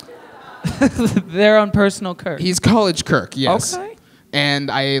life. Their own personal Kirk. He's college Kirk, yes. Okay. And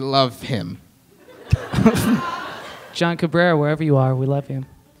I love him. John Cabrera, wherever you are, we love you.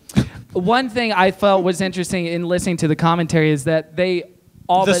 One thing I felt was interesting in listening to the commentary is that they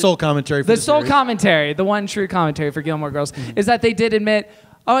all the sole commentary for the sole commentary, the one true commentary for Gilmore Girls, is that they did admit,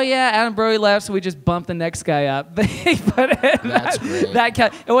 oh yeah, Adam Brody left, so we just bumped the next guy up. They put it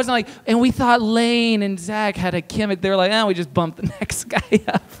that it wasn't like, and we thought Lane and Zach had a chemistry. They were like, we just bumped the next guy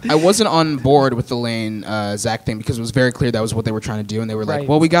up. I wasn't on board with the Lane Zach thing because it was very clear that was what they were trying to do, and they were like,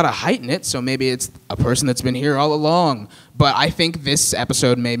 well, we gotta heighten it, so maybe it's a person that's been here all along. But I think this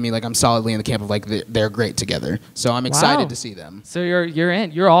episode made me like I'm solidly in the camp of like they're great together. So I'm excited to see them. So you're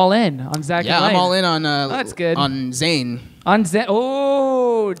in. You're all in on Zach. Yeah, and Lane. I'm all in on. That's good. On Zane. On Zane.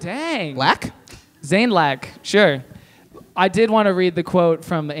 Oh, dang. Lack? Zane Lack. Sure. I did want to read the quote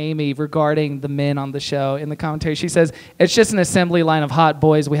from Amy regarding the men on the show in the commentary. She says, "It's just an assembly line of hot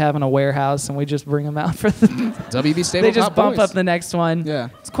boys we have in a warehouse, and we just bring them out for the WB stable. They just bump up the next one. Yeah,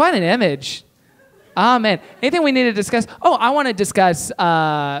 it's quite an image." Oh, man. Anything we need to discuss? Oh, I want to discuss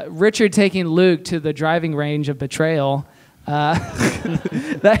Richard taking Luke to the driving range of betrayal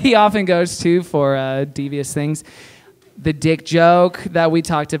that he often goes to for devious things. The dick joke that we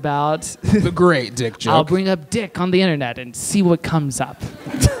talked about. The great dick joke. I'll bring up dick on the internet and see what comes up.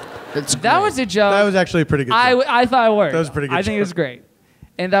 That was a joke. That was actually a pretty good joke. I thought it worked. That was a pretty good I think it was great.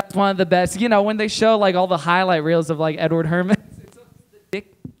 And that's one of the best. You know, when they show like all the highlight reels of like Edward Herman.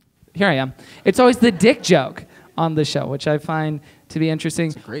 Here I am. It's always the dick joke on the show, which I find to be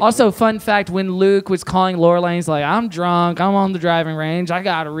interesting. Also, fun fact, when Luke was calling Lorelai, he's like, I'm drunk, I'm on the driving range, I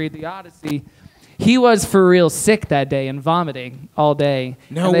got to read the Odyssey. He was for real sick that day and vomiting all day.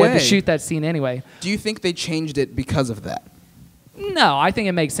 No and they way. had to shoot that scene anyway. Do you think they changed it because of that? No, I think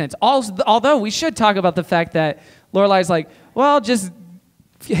it makes sense. Although we should talk about the fact that Lorelai's like, well, just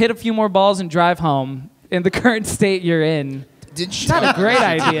hit a few more balls and drive home in the current state you're in. It's not a great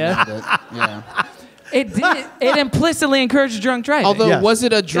idea. Yeah. It implicitly encouraged drunk driving. Although, was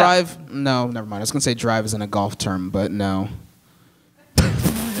it a drive? Yeah. No, never mind. I was going to say drive isn't a golf term, but no.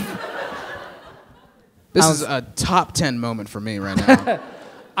 This is a top 10 moment for me right now.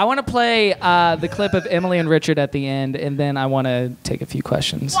 I want to play the clip of Emily and Richard at the end, and then I want to take a few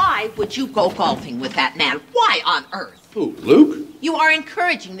questions. Why would you go golfing with that man? Why on earth? Who, Luke? You are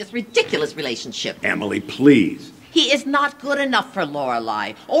encouraging this ridiculous relationship. Emily, please. He is not good enough for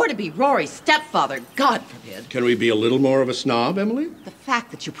Lorelai, or to be Rory's stepfather, God forbid. Can we be a little more of a snob, Emily? The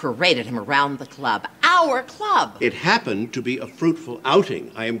fact that you paraded him around the club, our club. It happened to be a fruitful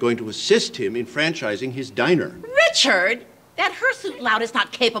outing. I am going to assist him in franchising his diner. Richard, that hirsute lout is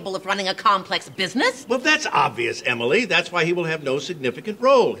not capable of running a complex business. Well, that's obvious, Emily. That's why he will have no significant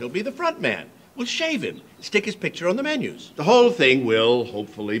role. He'll be the front man. We'll shave him, stick his picture on the menus. The whole thing will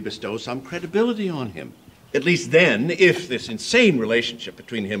hopefully bestow some credibility on him. At least then, if this insane relationship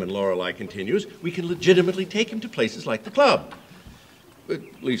between him and Lorelai continues, we can legitimately take him to places like the club.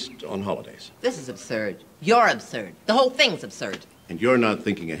 At least on holidays. This is absurd. You're absurd. The whole thing's absurd. And you're not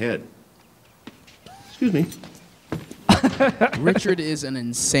thinking ahead. Excuse me. Richard is an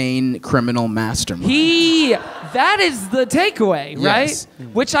insane criminal mastermind. That is the takeaway, right? Yes.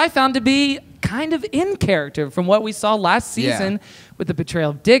 Which I found to be kind of in character from what we saw last season with the betrayal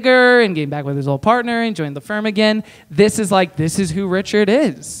of Digger and getting back with his old partner and joining the firm again. This is who Richard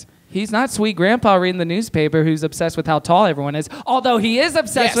is. He's not sweet grandpa reading the newspaper who's obsessed with how tall everyone is, although he is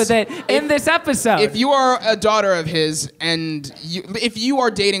obsessed with it in this episode. If you are a daughter of his and if you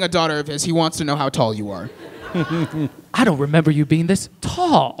are dating a daughter of his, he wants to know how tall you are. I don't remember you being this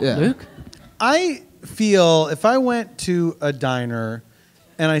tall, Luke. I feel if I went to a diner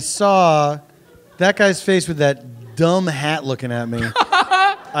and I saw that guy's face with that dumb hat looking at me,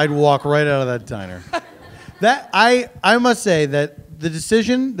 I'd walk right out of that diner. That I must say that the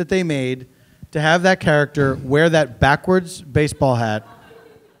decision that they made to have that character wear that backwards baseball hat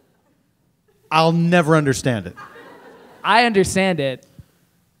I'll never understand it. I understand it.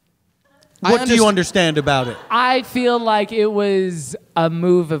 What do you understand about it? I feel like it was a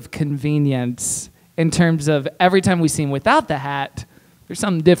move of convenience in terms of every time we see him without the hat, there's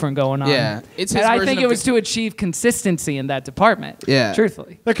something different going on. Yeah, it's his and I version think of it was to achieve consistency in that department. Yeah.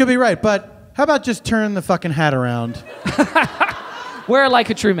 Truthfully. That could be right, but how about just turn the fucking hat around? Wear it like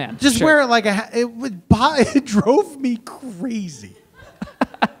a true man. Just wear it like a hat. It drove me crazy.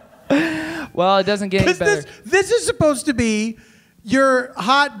 Well, it doesn't get any better. This is supposed to be your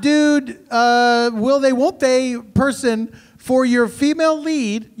hot dude, will they, won't they person for your female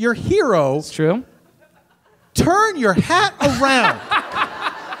lead, your hero. It's true. Turn your hat around.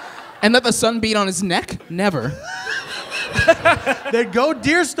 And let the sun beat on his neck? Never. Then go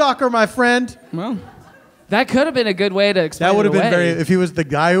deer stalker, my friend. Well, that could have been a good way to explain that would have it been away. if he was the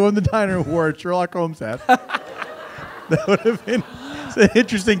guy who owned the diner who wore a Sherlock Holmes hat. That would have been an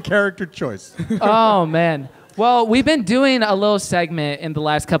interesting character choice. Oh, man. Well, we've been doing a little segment in the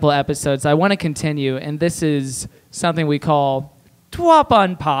last couple of episodes. I want to continue, and this is something we call Twop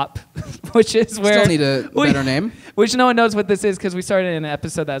on Pop, which is where... Still need a better name. Which no one knows what this is because we started in an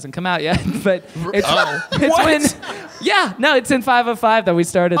episode that hasn't come out yet. But it's, it's in 505 that we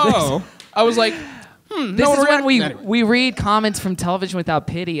started this. Oh, I was like... This is when we read comments from Television Without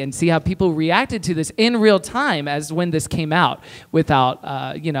Pity and see how people reacted to this in real time as when this came out without,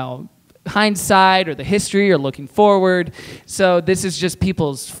 hindsight or the history or looking forward. So this is just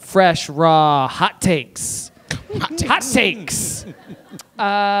people's fresh, raw, hot takes. Hot takes.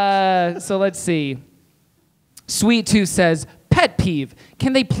 So let's see. Sweet Tooth says, pet peeve.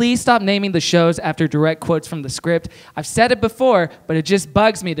 Can they please stop naming the shows after direct quotes from the script? I've said it before, but it just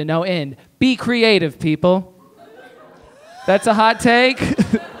bugs me to no end. Be creative, people. That's a hot take.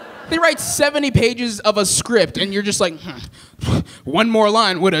 They write 70 pages of a script, and you're just like, one more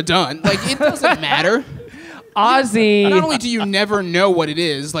line would have done. Like, it doesn't matter. Ozzy. Not only do you never know what it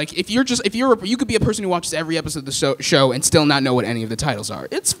is, like you could be a person who watches every episode of the show and still not know what any of the titles are.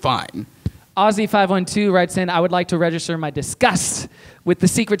 It's fine. Ozzy512 writes in, I would like to register my disgust with the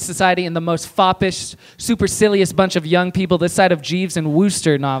secret society and the most foppish, supercilious bunch of young people this side of Jeeves and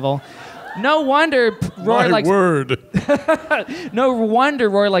Wooster novel. No wonder Roy likes... No wonder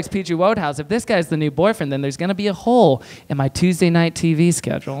Roy likes P.G. Wodehouse. If this guy's the new boyfriend, then there's going to be a hole in my Tuesday night TV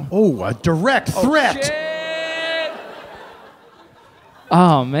schedule. Oh, a direct threat. Shit.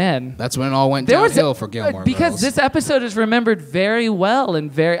 Oh, man. That's when it all went downhill for Gilmore Because Girls. this episode is remembered very well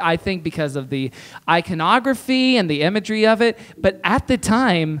and I think because of the iconography and the imagery of it. But at the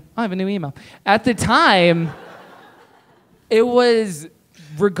time, I have a new email. At the time, it was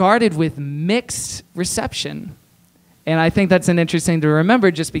regarded with mixed reception. And I think that's an interesting to remember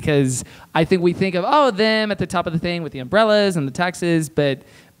just because I think we think of, them at the top of the thing with the umbrellas and the taxes, but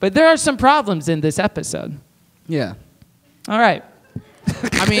there are some problems in this episode. Yeah. All right.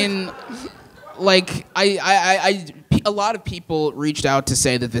 I mean, like, a lot of people reached out to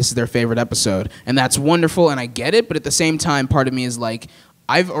say that this is their favorite episode, and that's wonderful, and I get it, but at the same time, part of me is like,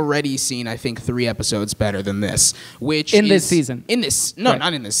 I've already seen, I think, 3 episodes better than this, which this season.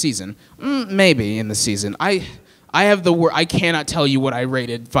 Not in this season. Maybe in this season. I have the word. I cannot tell you what I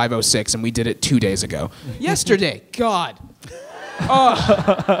rated 506, and we did it 2 days ago. Yesterday. God.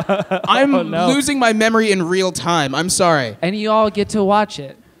 I'm losing my memory in real time. I'm sorry. And you all get to watch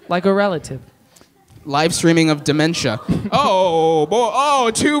it like a relative. Live streaming of dementia. Oh, boy.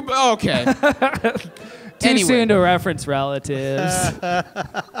 Oh, okay. Too soon to reference relatives.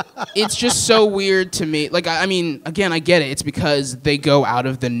 It's just so weird to me. Like, I mean, again, I get it. It's because they go out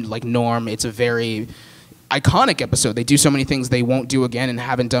of the norm. It's a very iconic episode. They do so many things they won't do again and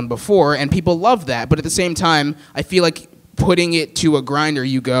haven't done before, and people love that. But at the same time, I feel like putting it to a grinder,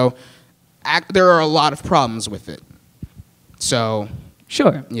 you go, there are a lot of problems with it. So,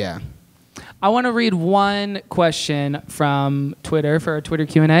 sure. Yeah. I want to read one question from Twitter for our Twitter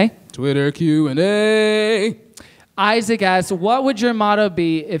Q&A. Twitter Q&A. Isaac asks, what would your motto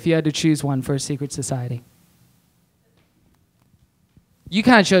be if you had to choose one for a secret society? You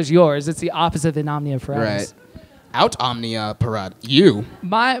kind of chose yours. It's the opposite of in omnia paratus. Right. Out omnia parad. You.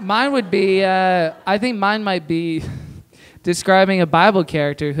 Mine would be, I think mine might be describing a Bible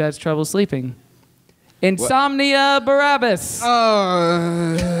character who has trouble sleeping. Insomnia Barabbas.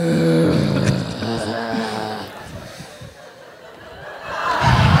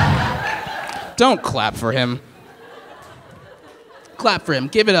 Don't clap for him. Clap for him.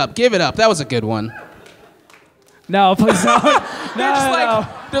 Give it up. Give it up. That was a good one. No, please don't.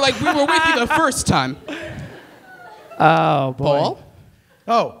 They're like, we were with you the first time. Oh, boy.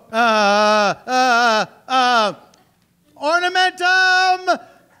 Paul? Ornamentum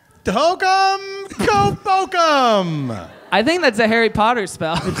Hokum Kopokum. I think that's a Harry Potter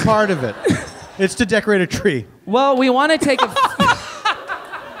spell. It's part of it. It's to decorate a tree. Well, we want to take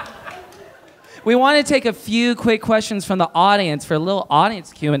a few quick questions from the audience for a little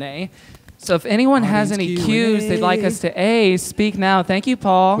audience Q&A. So if anyone has any cues they'd like us to speak now. Thank you,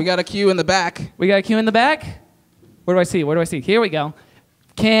 Paul. We got a cue in the back. We got a cue in the back? Where do I see? Where do I see? Here we go.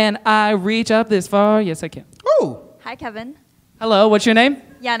 Can I reach up this far? Yes, I can. Ooh. Hi, Kevin. Hello, what's your name?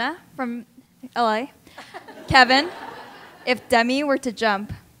 Yana from LA. Kevin, if Demi were to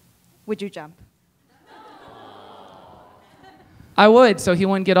jump, would you jump? I would, so he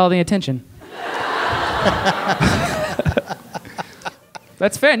wouldn't get all the attention.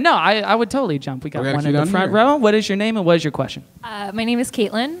 That's fair. No, I would totally jump. We got one in the front row. What is your name and what is your question? My name is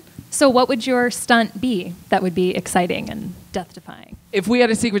Caitlin. So what would your stunt be that would be exciting and death-defying? If we had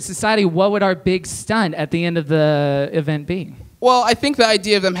a secret society, what would our big stunt at the end of the event be? Well, I think the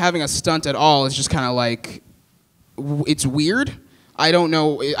idea of them having a stunt at all is just kind of like, it's weird. I don't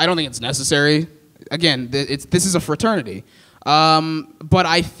know. I don't think it's necessary. Again, this is a fraternity. But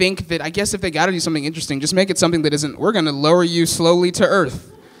I think that, I guess if they got to do something interesting, just make it something that isn't, we're going to lower you slowly to earth.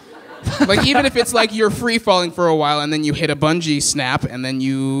 Like, even if it's like you're free falling for a while and then you hit a bungee snap and then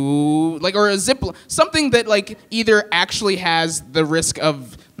you, like, or a zip, something that like either actually has the risk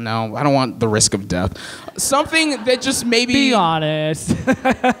of, no, I don't want the risk of death. Something that just maybe. Be honest.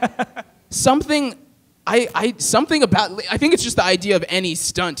 Something about, I think it's just the idea of any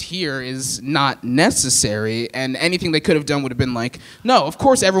stunt here is not necessary, and anything they could have done would have been like, no, of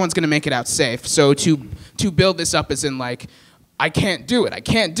course everyone's going to make it out safe. So to build this up as in like, I can't do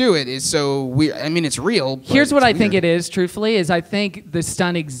it is so weird. I mean, it's real. Here's what I think it is, truthfully, is I think the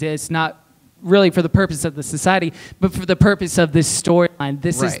stunt exists not really for the purpose of the society, but for the purpose of this storyline.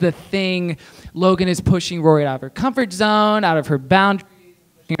 This is the thing. Logan is pushing Rory out of her comfort zone, out of her boundaries,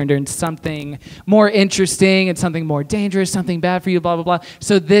 turned into something more interesting and something more dangerous, something bad for you, blah, blah, blah.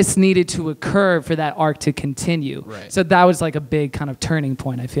 So this needed to occur for that arc to continue. Right. So that was like a big kind of turning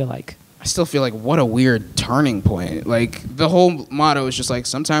point, I feel like. I still feel like what a weird turning point. Like, the whole motto is just like,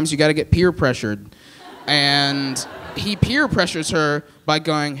 sometimes you got to get peer pressured. And he peer pressures her by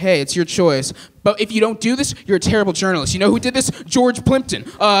going, hey, it's your choice. But if you don't do this, you're a terrible journalist. You know who did this? George Plimpton.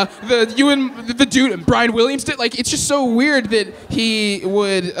 The dude, and Brian Williams did. Like, it's just so weird that he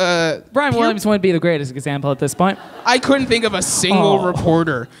would... Brian Williams wouldn't be the greatest example at this point. I couldn't think of a single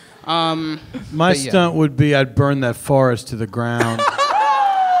reporter. My stunt would be I'd burn that forest to the ground.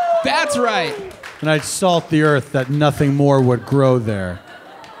 That's right. And I'd salt the earth that nothing more would grow there.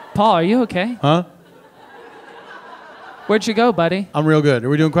 Paul, are you okay? Huh? Where'd you go, buddy? I'm real good. Are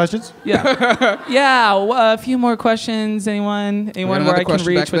we doing questions? Yeah. Yeah, a few more questions. Anyone where I can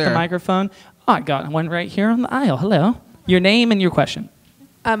reach with the microphone? Oh, I got one right here on the aisle. Hello. Your name and your question.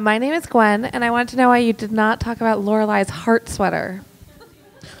 My name is Gwen, and I want to know why you did not talk about Lorelai's heart sweater.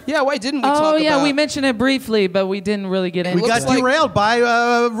 Yeah, why didn't we talk about... Oh, yeah, about... we mentioned it briefly, but we didn't really get into it. We got derailed by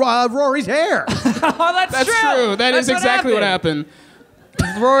Rory's hair. Oh, that's true. That is exactly what happened.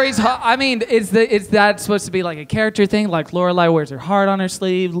 Rory's... I mean, is that supposed to be like a character thing? Like Lorelai wears her heart on her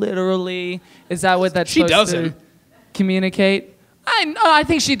sleeve, literally? Is that what that's supposed to communicate? I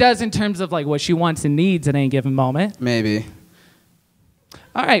think she does in terms of like what she wants and needs at any given moment. Maybe.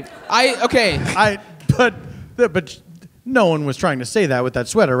 All right. But no one was trying to say that with that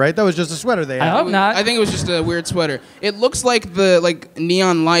sweater, right? That was just a sweater they had. I hope not. I think it was just a weird sweater. It looks like the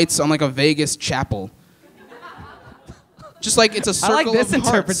neon lights on like a Vegas chapel. Just like it's a circle of I like this hearts.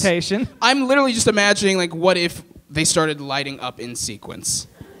 interpretation. I'm literally just imagining like what if they started lighting up in sequence.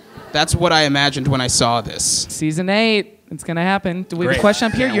 That's what I imagined when I saw this. Season 8, it's gonna happen. Do we have a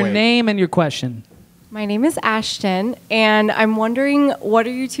question up here? Your name and your question. My name is Ashton, and I'm wondering, what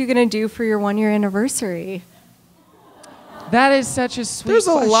are you two gonna do for your 1-year anniversary? That is such a sweet There's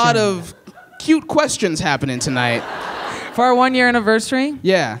question. a lot of cute questions happening tonight. For our 1-year anniversary?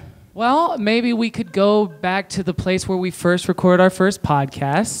 Yeah. Well, maybe we could go back to the place where we first recorded our first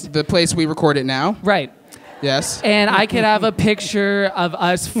podcast. The place we record it now? Right. Yes. And I could have a picture of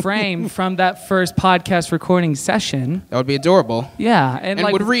us framed from that first podcast recording session. That would be adorable. Yeah. And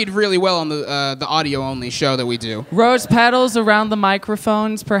like, would read really well on the audio-only show that we do. Rose petals around the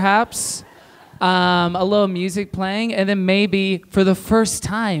microphones, perhaps. A little music playing. And then maybe, for the first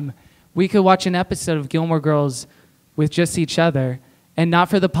time, we could watch an episode of Gilmore Girls with just each other. And not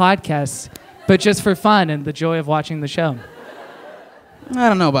for the podcast, but just for fun and the joy of watching the show. I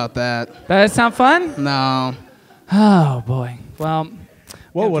don't know about that. Does that sound fun? No. Oh, boy. Well...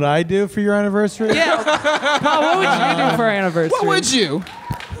 What would I do for your anniversary? Yeah. Paul, what would you do for our anniversary? What would you?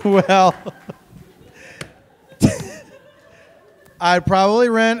 Well... I'd probably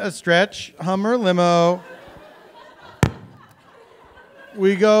rent a stretch Hummer limo.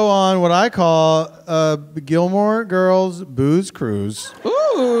 We go on what I call a Gilmore Girls booze cruise.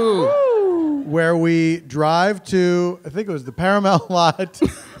 Ooh. Where we drive to, I think it was the Paramount lot.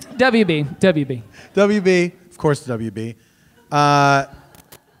 WB. Of course, the WB.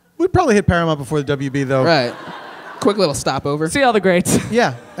 We'd probably hit Paramount before the WB, though. Right. Quick little stopover. See all the greats.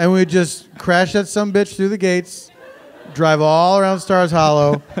 Yeah, and we'd just crash that sumbitch through the gates, drive all around Stars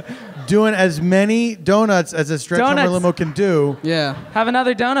Hollow, doing as many donuts as a stretch Hummer limo can do. Yeah. Have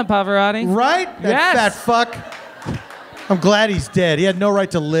another donut, Pavarotti. Right? That fat fuck. I'm glad he's dead. He had no right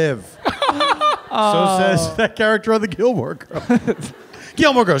to live. So says that character on the Gilmore Girls.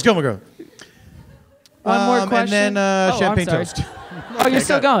 Gilmore Girls. One more question. And then champagne I'm sorry. toast. You're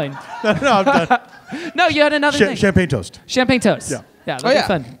still going. No, I'm done. No, you had another thing. Champagne toast. Champagne toast. Yeah. Yeah, that'll be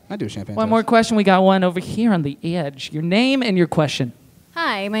fun. I do champagne One toast. more question. We got one over here on the edge. Your name and your question.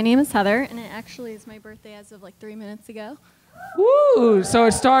 Hi, my name is Heather, and it actually is my birthday as of like 3 minutes ago. Woo! So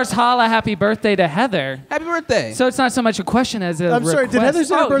it stars holla happy birthday to Heather. Happy birthday. So it's not so much a question as a I'm sorry, did Heather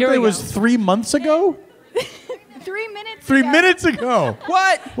say her birthday was 3 months ago? 3 minutes 3 ago. minutes ago.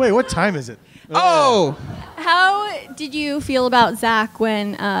 What? Wait, what time is it? Oh. How did you feel about Zach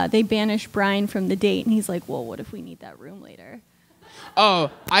when they banished Brian from the date? And he's like, well, what if we need that room later?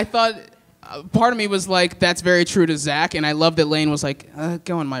 Oh, I thought, part of me was like, that's very true to Zach, and I love that Lane was like,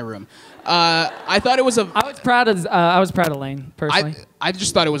 go in my room. I thought it was a... I was proud of Lane, personally. I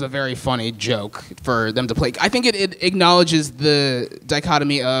just thought it was a very funny joke for them to play. I think it acknowledges the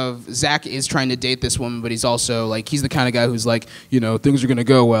dichotomy of Zach is trying to date this woman, but he's also like, he's the kind of guy who's like, things are going to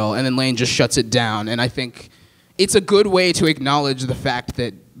go well, and then Lane just shuts it down. And I think it's a good way to acknowledge the fact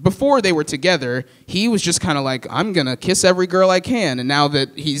that before they were together, he was just kind of like, I'm going to kiss every girl I can. And now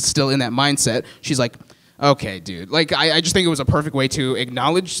that he's still in that mindset, she's like, okay, dude. Like, I just think it was a perfect way to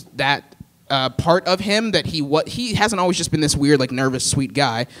acknowledge that part of him, that he hasn't always just been this weird, like, nervous, sweet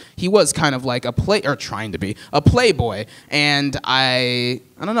guy. He was kind of like trying to be a playboy. And I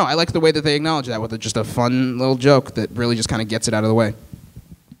don't know, I like the way that they acknowledge that with just a fun little joke that really just kind of gets it out of the way.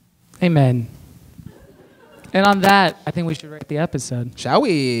 Amen. And on that, I think we should rate the episode. Shall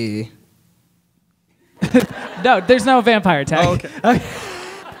we? No, there's no vampire tag. Oh, okay.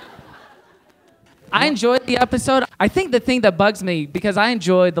 I enjoyed the episode. I think the thing that bugs me, because I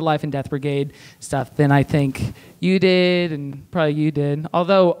enjoyed the Life and Death Brigade stuff, then I think you did, and probably you did.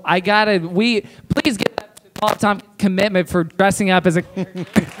 Although please get that to Paul Tompkins commitment for dressing up as a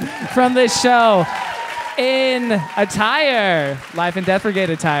from this show in attire, Life and Death Brigade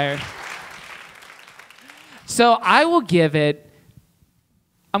attire. So I'm going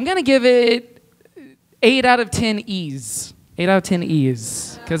to give it 8 out of 10 E's. 8 out of 10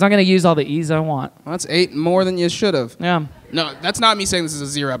 E's. Because I'm going to use all the E's I want. Well, that's 8 more than you should have. Yeah. No, that's not me saying this is a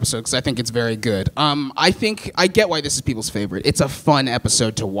 0 episode, because I think it's very good. I think I get why this is people's favorite. It's a fun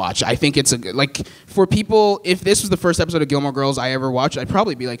episode to watch. I think it's for people, if this was the first episode of Gilmore Girls I ever watched, I'd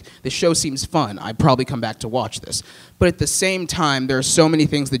probably be like, this show seems fun. I'd probably come back to watch this. But at the same time, there are so many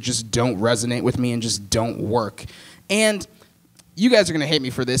things that just don't resonate with me and just don't work. And you guys are going to hate me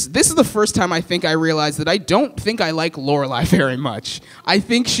for this. This is the first time I think I realized that I don't think I like Lorelai very much. I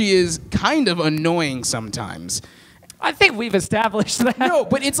think she is kind of annoying sometimes. I think we've established that. No,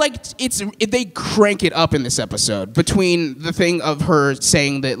 but it's like they crank it up in this episode between the thing of her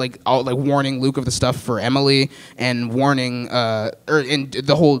saying that warning Luke of the stuff for Emily and warning and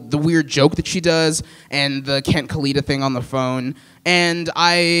the weird joke that she does and the Kent Kalita thing on the phone. And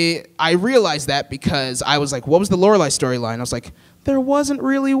I realized that because I was like, what was the Lorelai storyline? I was like, there wasn't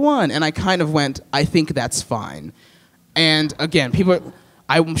really one. And I kind of went, I think that's fine. And again,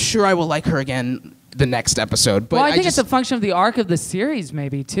 I'm sure I will like her again the next episode. But well, I think it's a function of the arc of the series,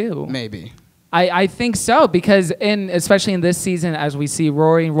 maybe, too. Maybe. I think so, because especially in this season, as we see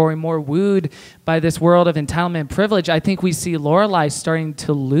Rory more wooed by this world of entitlement and privilege, I think we see Lorelai starting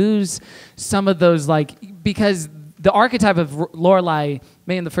to lose some of those, because the archetype of Lorelai,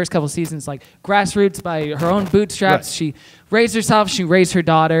 maybe in the first couple seasons, grassroots by her own bootstraps. Right. She raised herself, she raised her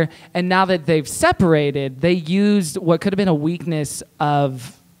daughter, and now that they've separated, they used what could have been a weakness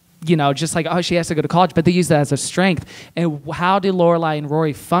of, just like, oh, she has to go to college, but they use that as a strength. And how do Lorelai and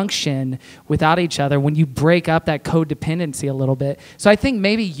Rory function without each other when you break up that codependency a little bit? So I think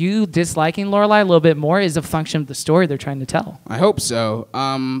maybe you disliking Lorelai a little bit more is a function of the story they're trying to tell. I hope so.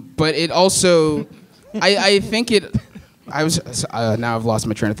 But it also... I think it. Now I've lost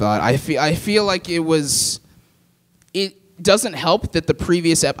my train of thought. I feel like it was. It doesn't help that the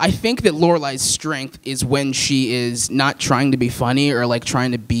previous I think that Lorelai's strength is when she is not trying to be funny or like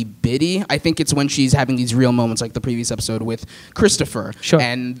trying to be bitty. I think it's when she's having these real moments like the previous episode with Christopher. Sure.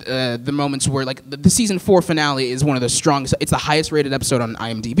 And the moments where like the season 4 finale is one of the strongest. It's the highest rated episode on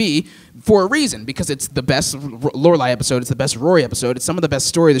IMDb for a reason, because it's the best Lorelai episode. It's the best Rory episode. It's some of the best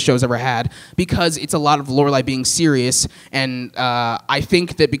story the show's ever had, because it's a lot of Lorelai being serious. And I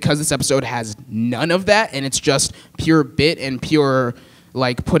think that because this episode has none of that and it's just pure bit and pure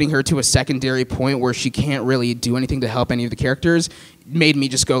like putting her to a secondary point where she can't really do anything to help any of the characters, made me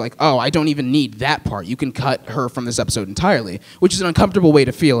just go like, oh, I don't even need that part. You can cut her from this episode entirely, which is an uncomfortable way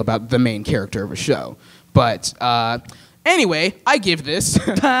to feel about the main character of a show. But anyway, I give this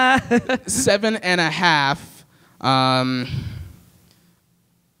 7.5.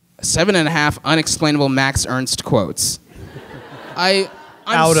 7.5 unexplainable Max Ernst quotes. I'm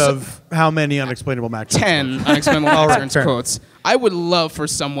Out of how many unexplainable Max? 10 unexplainable Max Ernst quotes. I would love for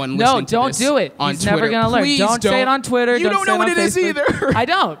someone listening to don't this do it. on He's Twitter. never going to learn. Please Don't say it on Twitter. You don't say know what on it is Facebook. either. I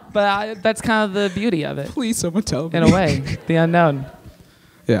don't, but that's kind of the beauty of it. Please, someone tell me. In a way, the unknown.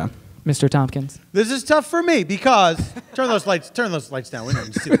 Yeah. Mr. Tompkins. This is tough for me because turn those lights down. We don't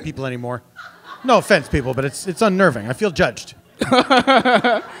even see the people anymore. No offense, people, but it's unnerving. I feel judged.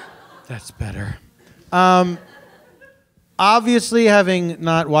 That's better. Obviously, having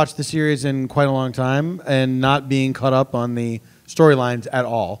not watched the series in quite a long time and not being caught up on the storylines at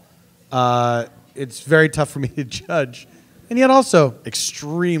all, it's very tough for me to judge, and yet also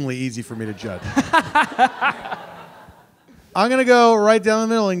extremely easy for me to judge. I'm going to go right down the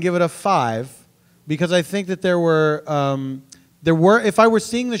middle and give it a 5, because I think that there were, if I were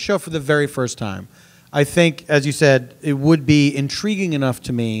seeing the show for the very first time, I think, as you said, it would be intriguing enough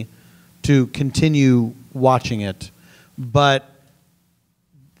to me to continue watching it, but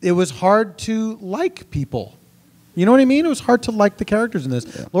it was hard to like people. You know what I mean? It was hard to like the characters in this.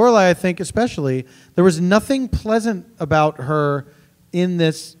 Yeah. Lorelai, I think especially, there was nothing pleasant about her in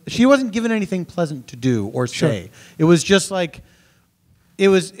this. She wasn't given anything pleasant to do or say. Sure. It was just like,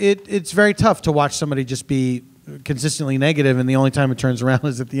 it's very tough to watch somebody just be consistently negative, and the only time it turns around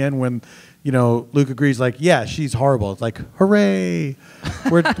is at the end when, you know, Luke agrees like, yeah, she's horrible. It's like, hooray.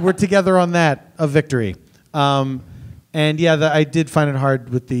 We're together on that, a victory. And yeah, I did find it hard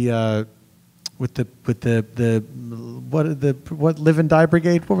with the what Live and Die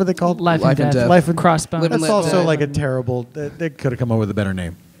Brigade? What were they called? Life and Death. Life and Crossbones. That's also like a terrible. They could have come up with a better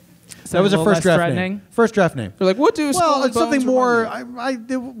name. So that was a first draft name. First draft name. They're like, what do? Well, it's something more.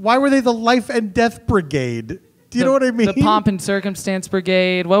 Why were they the Life and Death Brigade? Do you know what I mean? The Pomp and Circumstance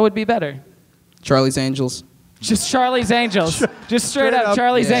Brigade. What would be better? Charlie's Angels. Just Charlie's Angels. Just straight up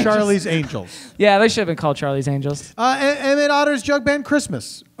Charlie's Angels. Charlie's Angels. Yeah, they should have been called Charlie's Angels. Emmett Otter's Jug Band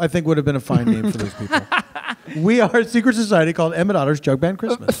Christmas, I think, would have been a fine name for those people. We are a secret society called Emmett Otter's Jug Band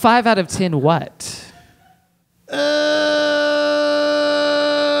Christmas. 5 out of 10 what?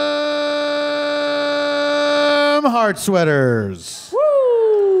 Heart sweaters.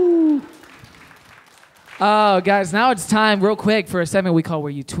 Woo! Oh, guys, now it's time, real quick, for a segment we call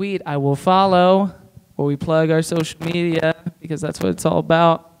Where You Tweet, I Will Follow, where we plug our social media, because that's what it's all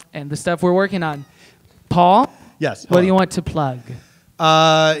about, and the stuff we're working on. Paul? Yes. What do you want to plug?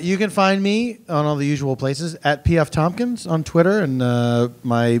 You can find me on all the usual places, at PF Tompkins on Twitter, and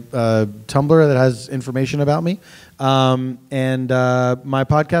my Tumblr that has information about me. And my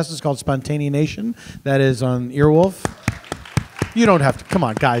podcast is called Spontaneation. That is on Earwolf. You don't have to. Come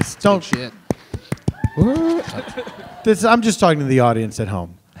on, guys. Don't. Shit. I'm just talking to the audience at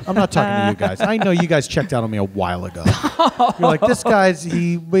home. I'm not talking to you guys. I know you guys checked out on me a while ago. You're like, this guy's,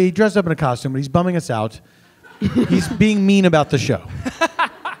 he dressed up in a costume, but he's bumming us out. He's being mean about the show.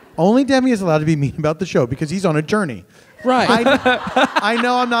 Only Demi is allowed to be mean about the show because he's on a journey. Right. I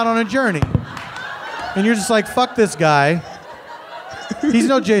know I'm not on a journey. And you're just like, fuck this guy. He's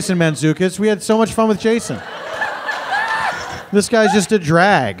no Jason Mantzoukas. We had so much fun with Jason. This guy's just a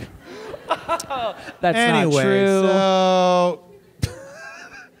drag. That's anyway, not true. So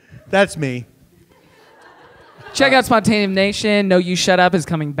that's me. Check out Spontaneous Nation. No You Shut Up is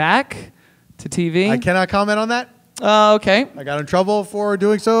coming back to TV. I cannot comment on that. Okay. I got in trouble for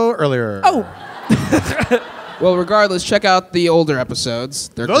doing so earlier. Oh. Well, regardless, check out the older episodes.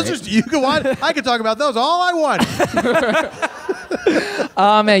 They're those great. Just you can watch. I can talk about those all I want.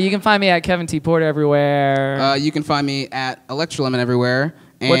 Oh man, you can find me at Kevin T. Porter everywhere. You can find me at Electrolemon everywhere.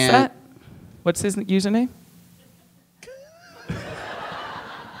 And what's that? What's his username?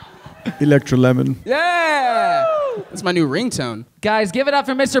 Electrolemon. Yeah! That's my new ringtone. Guys, give it up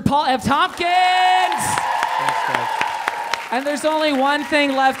for Mr. Paul F. Tompkins! Thanks, guys. And there's only one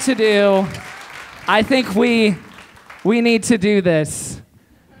thing left to do. I think we We need to do this.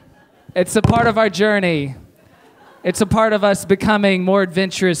 It's a part of our journey. It's a part of us becoming more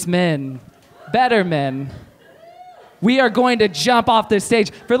adventurous men, better men. We are going to jump off this stage.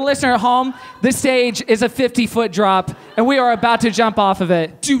 For the listener at home, this stage is a 50-foot drop, and we are about to jump off of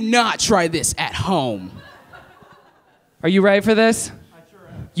it. Do not try this at home. Are you ready for this? I sure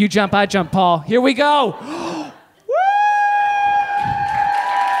am. You jump, I jump, Paul. Here we go.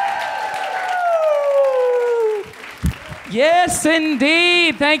 Yes,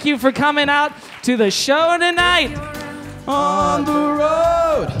 indeed. Thank you for coming out to the show tonight. On the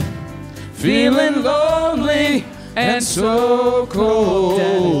road, feeling lonely and so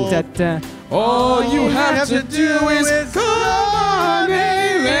cold. All you have to do is call my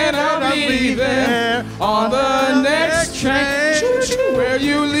name and I'll be there on the next train. Choo-choo, where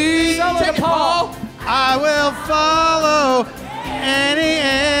you lead, take it, Paul. I will follow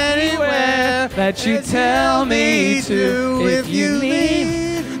anywhere that you tell me to. If you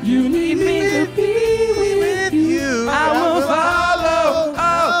need me to be with you, I will follow.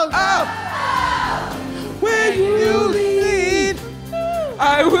 Where you lead,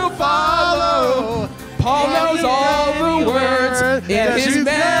 I will follow. Paul knows all the words in his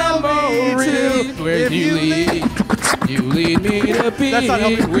memory. Where you lead me to be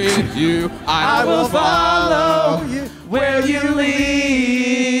with you, I will follow. Where you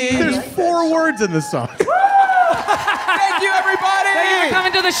lead. There's 4 words in this song. Thank you, everybody. Thank you for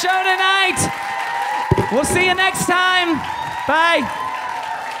coming to the show tonight. We'll see you next time. Bye.